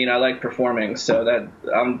know what I mean? I like performing, so that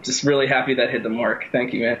I'm just really happy that hit the mark.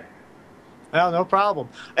 Thank you, man. Well, no problem.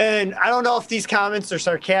 And I don't know if these comments are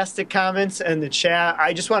sarcastic comments in the chat.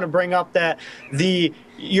 I just want to bring up that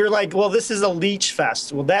you're like, well, this is a Leech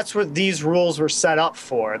Fest. Well, that's what these rules were set up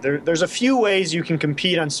for. There's a few ways you can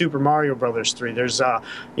compete on Super Mario Brothers 3. There's,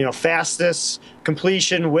 fastest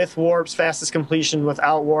completion with warps, fastest completion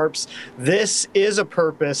without warps. This is a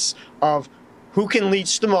purpose of who can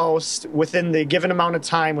leech the most within the given amount of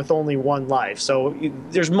time with only one life. So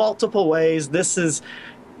there's multiple ways. This is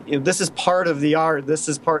part of the art. This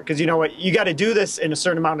is part, because you know what, you got to do this in a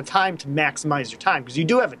certain amount of time to maximize your time, because you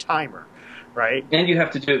do have a timer, right? And you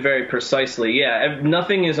have to do it very precisely. Yeah,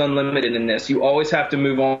 nothing is unlimited in this. You always have to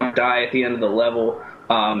move on and die at the end of the level.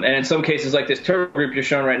 And in some cases, like this turtle group you're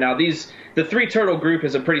showing right now, the 3 turtle group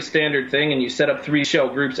is a pretty standard thing, and you set up 3 shell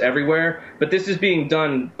groups everywhere. But this is being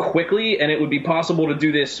done quickly, and it would be possible to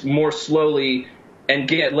do this more slowly and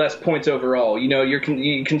get less points overall. You're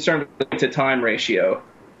concerned with the time ratio.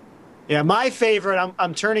 Yeah, my favorite,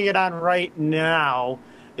 I'm turning it on right now,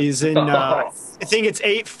 is in, I think it's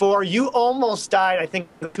 8-4. You almost died, I think,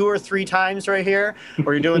 2 or 3 times right here,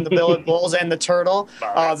 where you're doing the billet bulls and the turtle.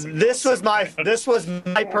 This was my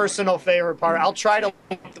personal favorite part. I'll try to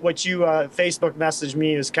link what you Facebook messaged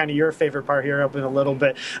me is kind of your favorite part here up in a little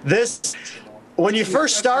bit. When you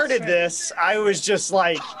first started this, I was just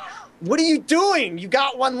like, what are you doing? You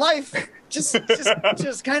got one life. Just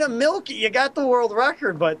kind of milky. You got the world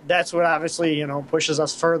record, but that's what obviously pushes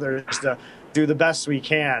us further, is to do the best we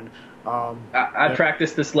can. I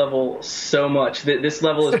practiced this level so much. This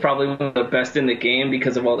level is probably one of the best in the game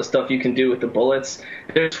because of all the stuff you can do with the bullets.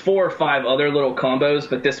 There's 4 or 5 other little combos,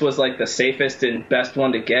 but this was like the safest and best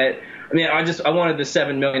one to get. I mean, I wanted the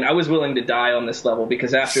 7 million. I was willing to die on this level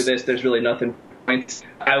because after this, there's really nothing. I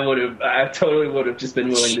totally would have just been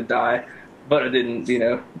willing to die, but I didn't. You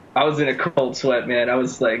know, I was in a cold sweat, man. I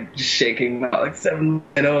was like just shaking, like 7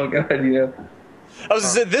 million. Oh god, you know. I was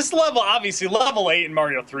gonna say, this level, obviously, level 8 in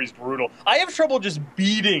Mario 3 is brutal. I have trouble just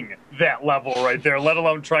beating that level right there, let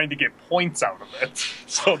alone trying to get points out of it.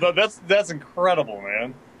 So that's incredible,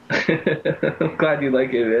 man. I'm glad you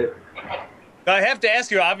like it, man. I have to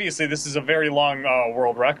ask you, obviously, this is a very long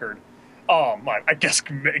world record. I guess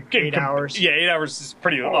 8 hours. Yeah, 8 hours is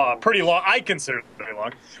pretty long. I consider it very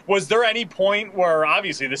long. Was there any point where,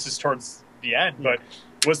 obviously, this is towards the end, but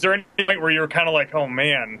was there any point where you were kind of like, oh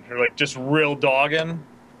man, you're like just real dogging?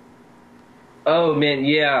 Oh man,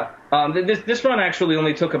 yeah. This run actually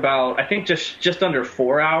only took about, I think, just under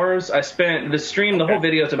 4 hours. I spent the whole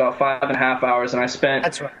video is about 5.5 hours, and I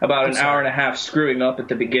spent about an hour and a half screwing up at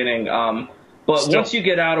the beginning. But once you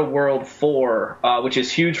get out of World 4, which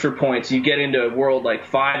is huge for points, you get into World like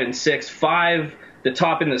 5 and 6. 5, the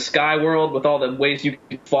top in the sky world with all the ways you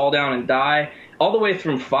can fall down and die. All the way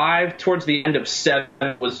from 5 towards the end of 7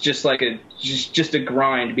 was just like just a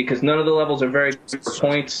grind because none of the levels are very good for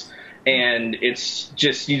points, and it's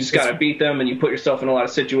just you just gotta beat them, and you put yourself in a lot of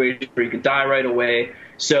situations where you could die right away.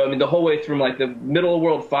 So I mean, the whole way from like the middle of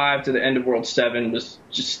World 5 to the end of World 7 was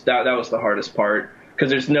just that was the hardest part because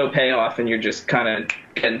there's no payoff and you're just kind of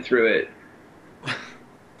getting through it.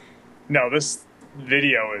 No, this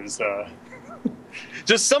video is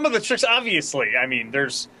just some of the tricks. Obviously, I mean,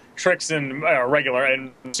 there's tricks in regular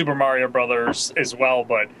and Super Mario Brothers as well,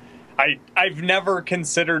 but I've never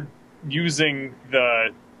considered using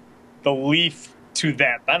the leaf to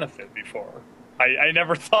that benefit before. I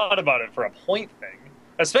never thought about it for a point thing,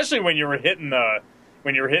 especially when you were hitting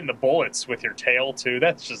the bullets with your tail too.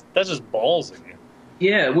 That's just balls in you.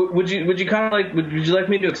 Yeah, would you kind of like would you like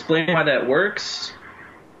me to explain how that works?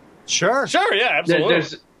 Sure, yeah,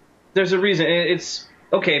 absolutely. There's a reason. It's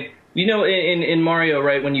okay. You know, in Mario,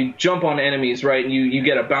 right, when you jump on enemies, right, you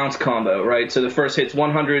get a bounce combo, right? So the first hit's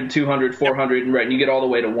 100, 200, 400, and right, and you get all the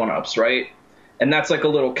way to 1-ups, right? And that's like a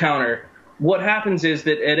little counter. What happens is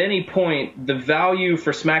that at any point, the value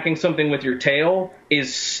for smacking something with your tail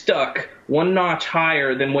is stuck 1 notch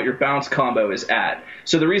higher than what your bounce combo is at.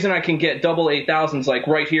 So the reason I can get double 8,000s like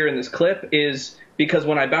right here in this clip is because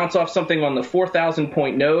when I bounce off something on the 4,000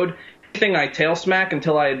 point node, anything I tail smack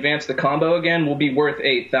until I advance the combo again will be worth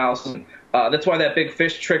 8,000. That's why that big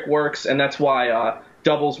fish trick works, and that's why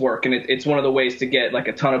doubles work, and it's one of the ways to get like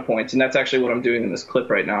a ton of points, and that's actually what I'm doing in this clip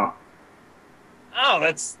right now. Oh,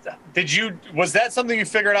 was that something you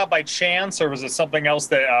figured out by chance, or was it something else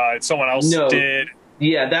that someone else did?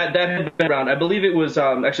 Yeah, that had been around. I believe it was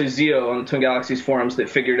actually Zio on the Twin Galaxies forums that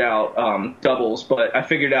figured out doubles, but I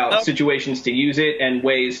figured out situations to use it and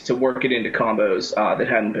ways to work it into combos that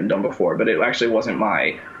hadn't been done before, but it actually wasn't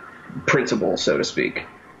my principle, so to speak.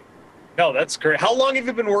 No, that's great. How long have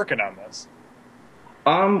you been working on this?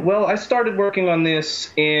 Well, I started working on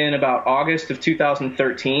this in about August of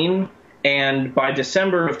 2013, and by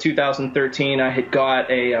December of 2013, I had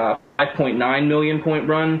got a 5.9 million point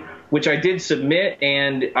run, which I did submit,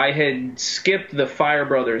 and I had skipped the Fire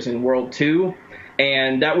Brothers in World 2,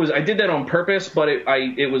 and I did that on purpose, but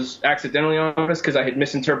it was accidentally on purpose because I had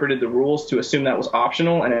misinterpreted the rules to assume that was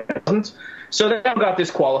optional, and it wasn't. So then I got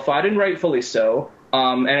disqualified, and rightfully so.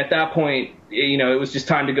 And at that point, you know, it was just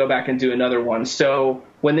time to go back and do another one. So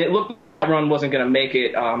when it looked like that run wasn't going to make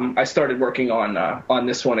it, I started working on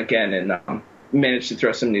this one again and managed to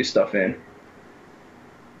throw some new stuff in.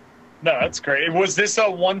 No, that's great. Was this a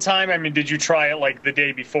one time? I mean, did you try it like the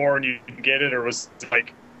day before and you didn't get it, or was it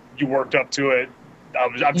like you worked up to it?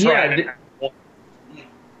 I'm trying it.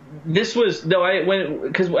 This was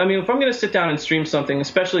because I mean, if I'm going to sit down and stream something,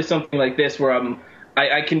 especially something like this where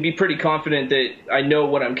I can be pretty confident that I know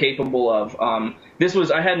what I'm capable of.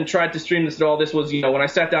 I hadn't tried to stream this at all. This was, you know, when I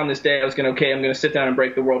sat down this day, I was going, okay, I'm going to sit down and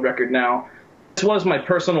break the world record now. This was my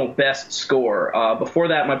personal best score. Before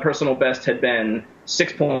that, my personal best had been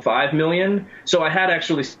 6.5 million. So I had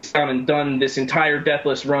actually sat down and done this entire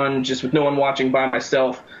deathless run just with no one watching by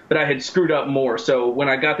myself, but I had screwed up more. So when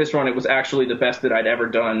I got this run, it was actually the best that I'd ever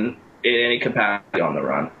done in any capacity on the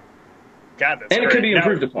run. God, that's and great. It could be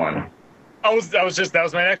improved upon. That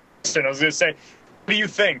was my next question. I was going to say, what do you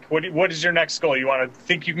think? What is your next goal? You want to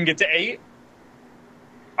think you can get to 8?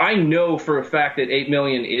 I know for a fact that 8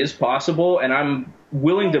 million is possible, and I'm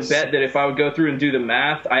willing to bet that if I would go through and do the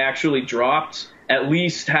math, I actually dropped at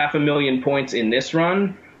least 500,000 points in this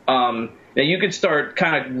run. Now you could start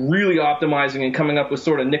kind of really optimizing and coming up with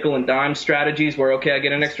sort of nickel and dime strategies where, okay, I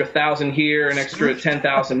get an extra 1,000 here, an extra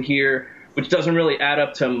 10,000 here, which doesn't really add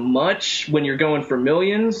up to much when you're going for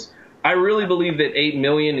millions. I really believe that 8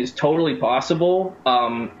 million is totally possible.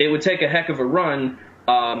 It would take a heck of a run,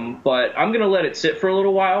 but I'm going to let it sit for a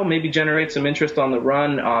little while, maybe generate some interest on the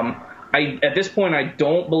run. At this point, I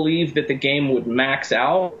don't believe that the game would max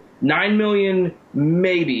out. 9 million,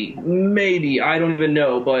 maybe, I don't even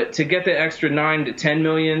know. But to get the extra 9 to 10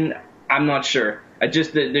 million, I'm not sure. There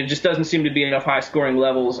just doesn't seem to be enough high-scoring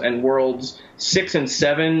levels, and Worlds 6 and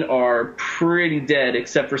 7 are pretty dead,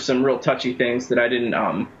 except for some real touchy things that I didn't.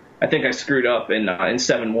 I think I screwed up in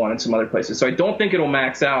 7-1 and some other places. So I don't think it'll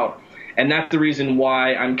max out, and that's the reason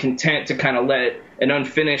why I'm content to kind of let an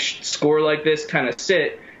unfinished score like this kind of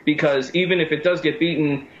sit, because even if it does get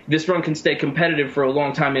beaten, this run can stay competitive for a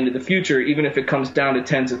long time into the future, even if it comes down to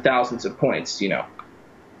tens of thousands of points,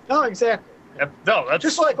 Oh, exactly. No, that's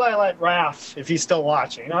Just like I let Raph, if he's still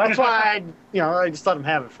watching. That's why I just let him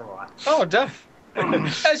have it for a while. Oh, definitely.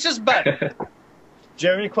 That's just better. Do you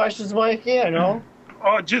have any questions, Mikey? I know.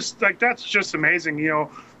 Oh, just like that's just amazing.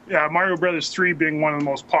 Mario Brothers 3 being one of the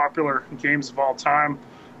most popular games of all time.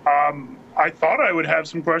 I thought I would have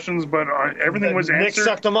some questions, but everything was answered. Nick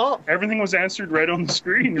sucked them up. Everything was answered right on the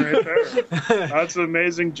screen, right there. That's an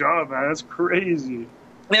amazing job, man. That's crazy.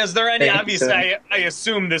 Is there any, obviously, I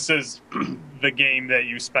assume this is the game that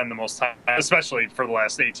you spend the most time, especially for the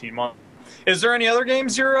last 18 months. Is there any other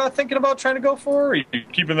games you're thinking about trying to go for? Are you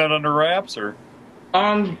keeping that under wraps, or?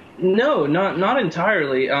 No, not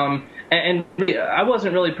entirely. And I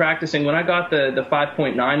wasn't really practicing when I got the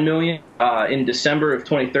 5.9 million in December of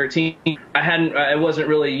 2013. I wasn't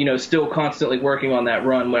really still constantly working on that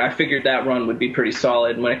run. When I figured that run would be pretty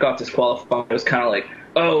solid, and when it got disqualified, it was kind of like,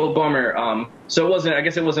 oh, bummer. So I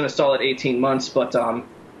guess it wasn't a solid 18 months, but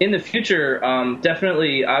in the future,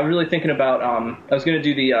 definitely, I'm really thinking about. I was going to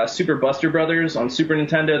do the Super Buster Brothers on Super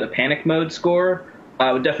Nintendo, the Panic Mode score.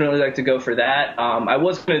 I would definitely like to go for that. I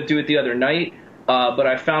was going to do it the other night, but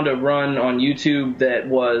I found a run on YouTube that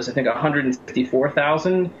was, I think,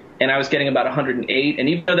 154,000, and I was getting about 108. And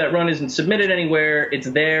even though that run isn't submitted anywhere, it's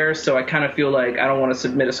there, so I kind of feel like I don't want to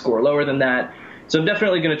submit a score lower than that. So I'm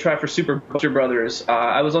definitely going to try for Super Buster Brothers.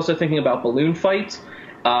 I was also thinking about Balloon Fight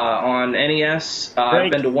on NES.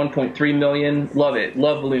 I've been to 1.3 million. Love it.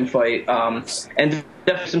 Love Balloon Fight. And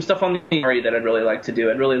definitely some stuff on the Atari that I'd really like to do.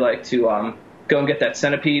 I'd really like to go and get that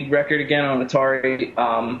Centipede record again on Atari,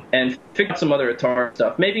 and figure out some other Atari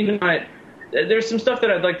stuff. Maybe not. There's some stuff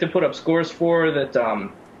that I'd like to put up scores for that,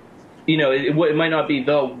 it might not be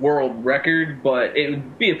the world record, but it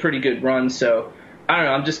would be a pretty good run. So I don't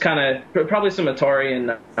know. I'm just kind of probably some Atari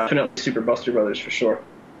and definitely Super Buster Brothers for sure.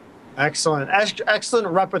 Excellent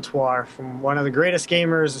repertoire from one of the greatest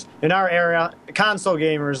gamers in our era, console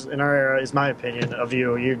gamers in our era, is my opinion of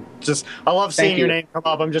you. I love seeing your name come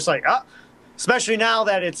up. I'm just like, especially now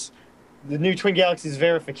that it's the new Twin Galaxies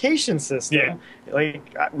verification system. Yeah.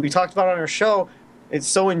 Like we talked about on our show, it's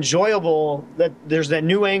so enjoyable that there's that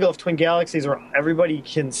new angle of Twin Galaxies where everybody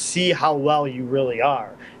can see how well you really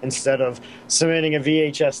are, instead of submitting a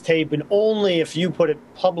VHS tape and only if you put it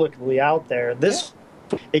publicly out there.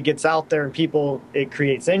 It gets out there and it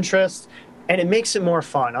creates interest, and it makes it more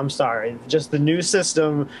fun. I'm sorry, just the new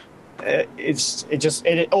system.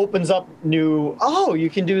 It opens up new. Oh, you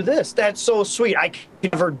can do this. That's so sweet. I can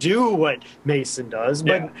never do what Mason does,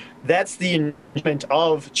 but that's the enjoyment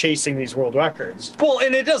of chasing these world records. Well,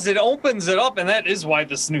 and it does. It opens it up, and that is why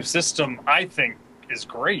this new system, I think, is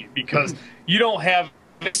great, because you don't have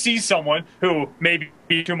to see someone who maybe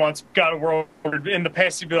 2 months got a world record in the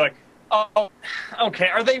past. You'd be like, oh, okay,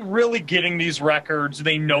 are they really getting these records? Do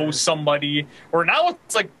they know somebody? Or now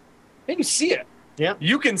it's like, hey, you see it. Yeah.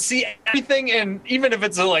 You can see everything, and even if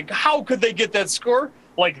it's how could they get that score?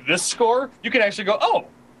 Like this score, you can actually go, oh,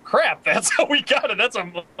 crap, that's how we got it. That's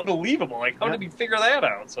unbelievable. Like, how did we figure that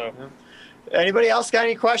out? So, anybody else got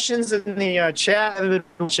any questions in the chat?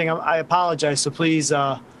 I apologize, so please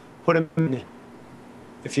put them in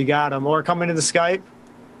if you got them, or come into the Skype.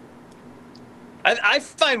 I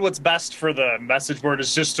find what's best for the message board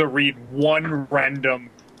is just to read one random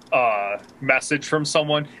message from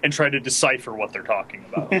someone and try to decipher what they're talking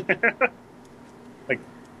about.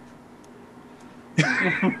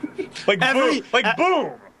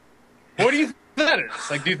 Boom. What do you think that is?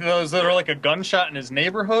 Like, do you think those that are like a gunshot in his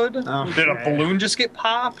neighborhood? Did a balloon just get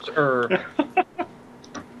popped? Or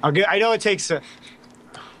I know it takes a.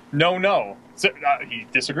 No. So, he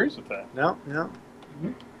disagrees with that. No.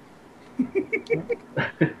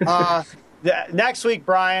 next week,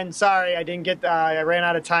 Brian. Sorry, I didn't get. I ran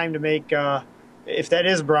out of time to make. If that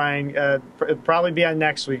is Brian, it'll probably be on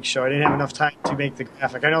next week's show. I didn't have enough time to make the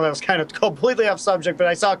graphic. I know that was kind of completely off subject, but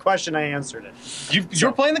I saw a question, I answered it.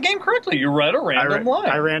 You're playing the game correctly. You read a random line.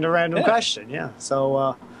 I ran a random question. Yeah.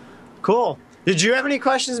 So cool. Did you have any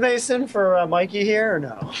questions, Mason, for Mikey here or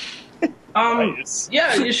no?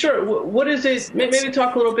 Yeah, sure. What is it? Maybe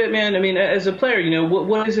talk a little bit, man. I mean, as a player,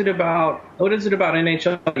 what is it about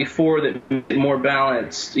NHL 94 that makes it more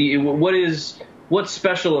balanced? What's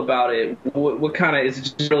special about it? What kind of, is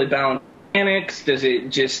it just really balanced mechanics? Does it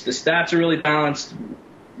just, the stats are really balanced?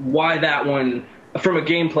 Why that one from a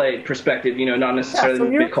gameplay perspective? Not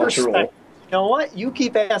necessarily the cultural. You know what? You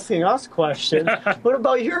keep asking us questions. What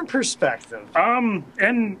about your perspective? And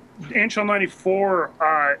NHL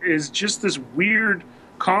 94 is just this weird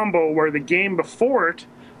combo where the game before it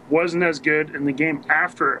wasn't as good and the game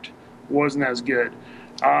after it wasn't as good.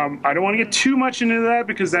 I don't want to get too much into that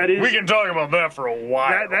because that is, we can talk about that for a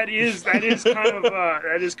while. That is kind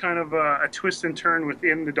of a twist and turn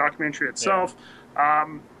within the documentary itself.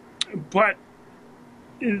 Yeah. But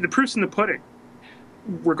the proof's in the pudding.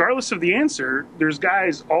 Regardless of the answer, there's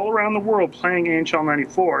guys all around the world playing NHL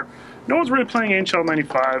 94. No one's really playing NHL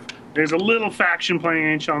 95. There's a little faction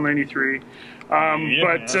playing NHL 93.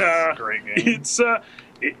 But great game. It's I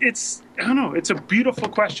don't know. It's a beautiful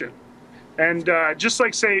question. And just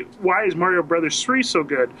like, say, why is Mario Brothers 3 so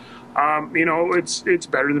good? It's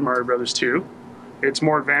better than Mario Brothers 2. It's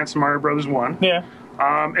more advanced than Mario Brothers 1. Yeah.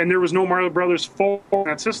 And there was no Mario Brothers 4 in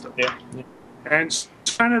that system. Yeah. And it's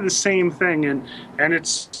kind of the same thing. And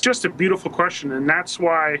it's just a beautiful question. And that's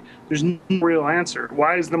why there's no real answer.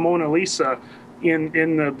 Why is the Mona Lisa in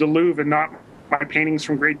the Louvre and not my paintings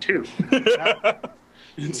from grade 2?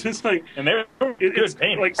 It's just like, and they're good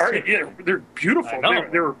paintings. Like, they're beautiful.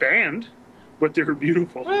 They were banned, but they were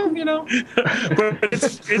beautiful. Well, but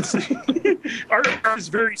it's art is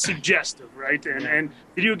very suggestive, right? And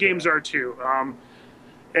video games are too.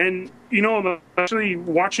 And actually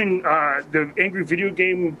watching the Angry Video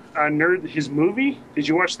Game Nerd, his movie. Did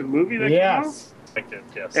you watch the movie that came out? I did,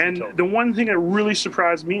 yes. And the one thing that really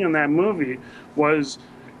surprised me in that movie was,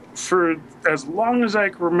 for as long as I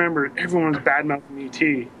can remember, everyone was bad-mouthing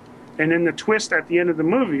E.T. And then the twist at the end of the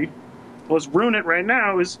movie, let's ruin it right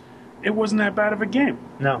now, is it wasn't that bad of a game.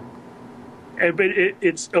 No. But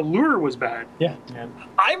its allure was bad. Yeah.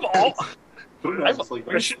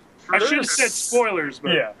 I should have said spoilers,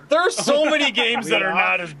 but yeah, there are so many games that are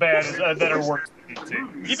not as bad as that are worse than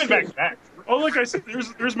E.T. Even back then. Oh, look! I said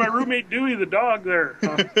there's my roommate Dewey the dog there.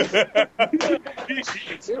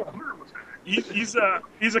 He's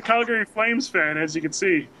a Calgary Flames fan, as you can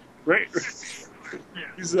see, right? He's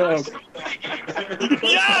yes. Oh,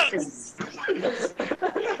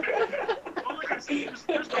 look! I said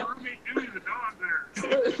there's my roommate Dewey the dog there.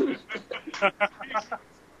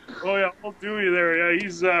 Oh yeah, old Dewey there.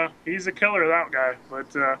 Yeah, he's a killer, that guy. But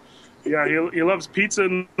yeah, he loves pizza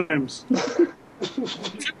and limes.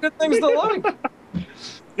 Good things to like.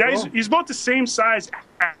 Yeah, he's about the same size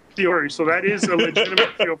as Theory, so that is a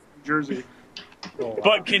legitimate deal for Jersey.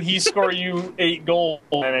 But can he score you 8 goals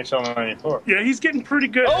in NHL 94? Yeah, he's getting pretty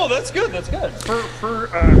good. Oh, that's good. That's good.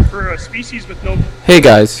 For a species with no. Hey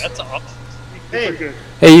guys. That's awesome.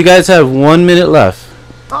 Hey, you guys have 1 minute left.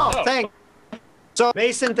 Oh, thanks. So,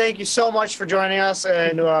 Mason, thank you so much for joining us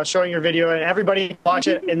and showing your video. And everybody, watch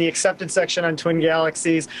it in the accepted section on Twin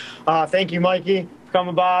Galaxies. Thank you, Mikey, for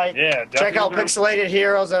coming by. Yeah, definitely. Check out Pixelated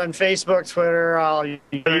Heroes on Facebook, Twitter.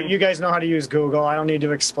 You guys know how to use Google. I don't need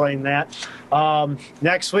to explain that.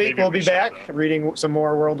 Next week, we'll be back reading some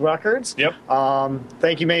more world records. Yep.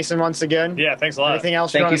 Thank you, Mason, once again. Yeah, thanks a lot. Anything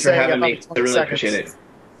else you want to say? Thank you for having me. I really appreciate it.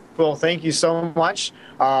 Cool. Thank you so much.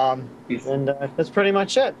 And that's pretty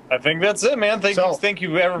much it. I think that's it, man. Thank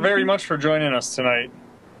you very much for joining us tonight.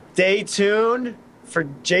 Stay tuned for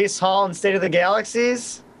Jace Hall and State of the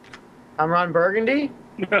Galaxies. I'm Ron Burgundy.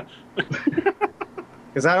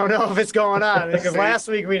 Because I don't know if it's going on. Because last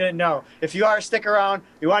week we didn't know. If you are, stick around.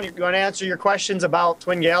 You want to answer your questions about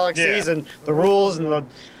Twin Galaxies and the rules and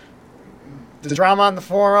the drama on the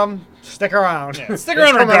forum, stick around. Yeah, stick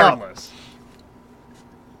around regardless.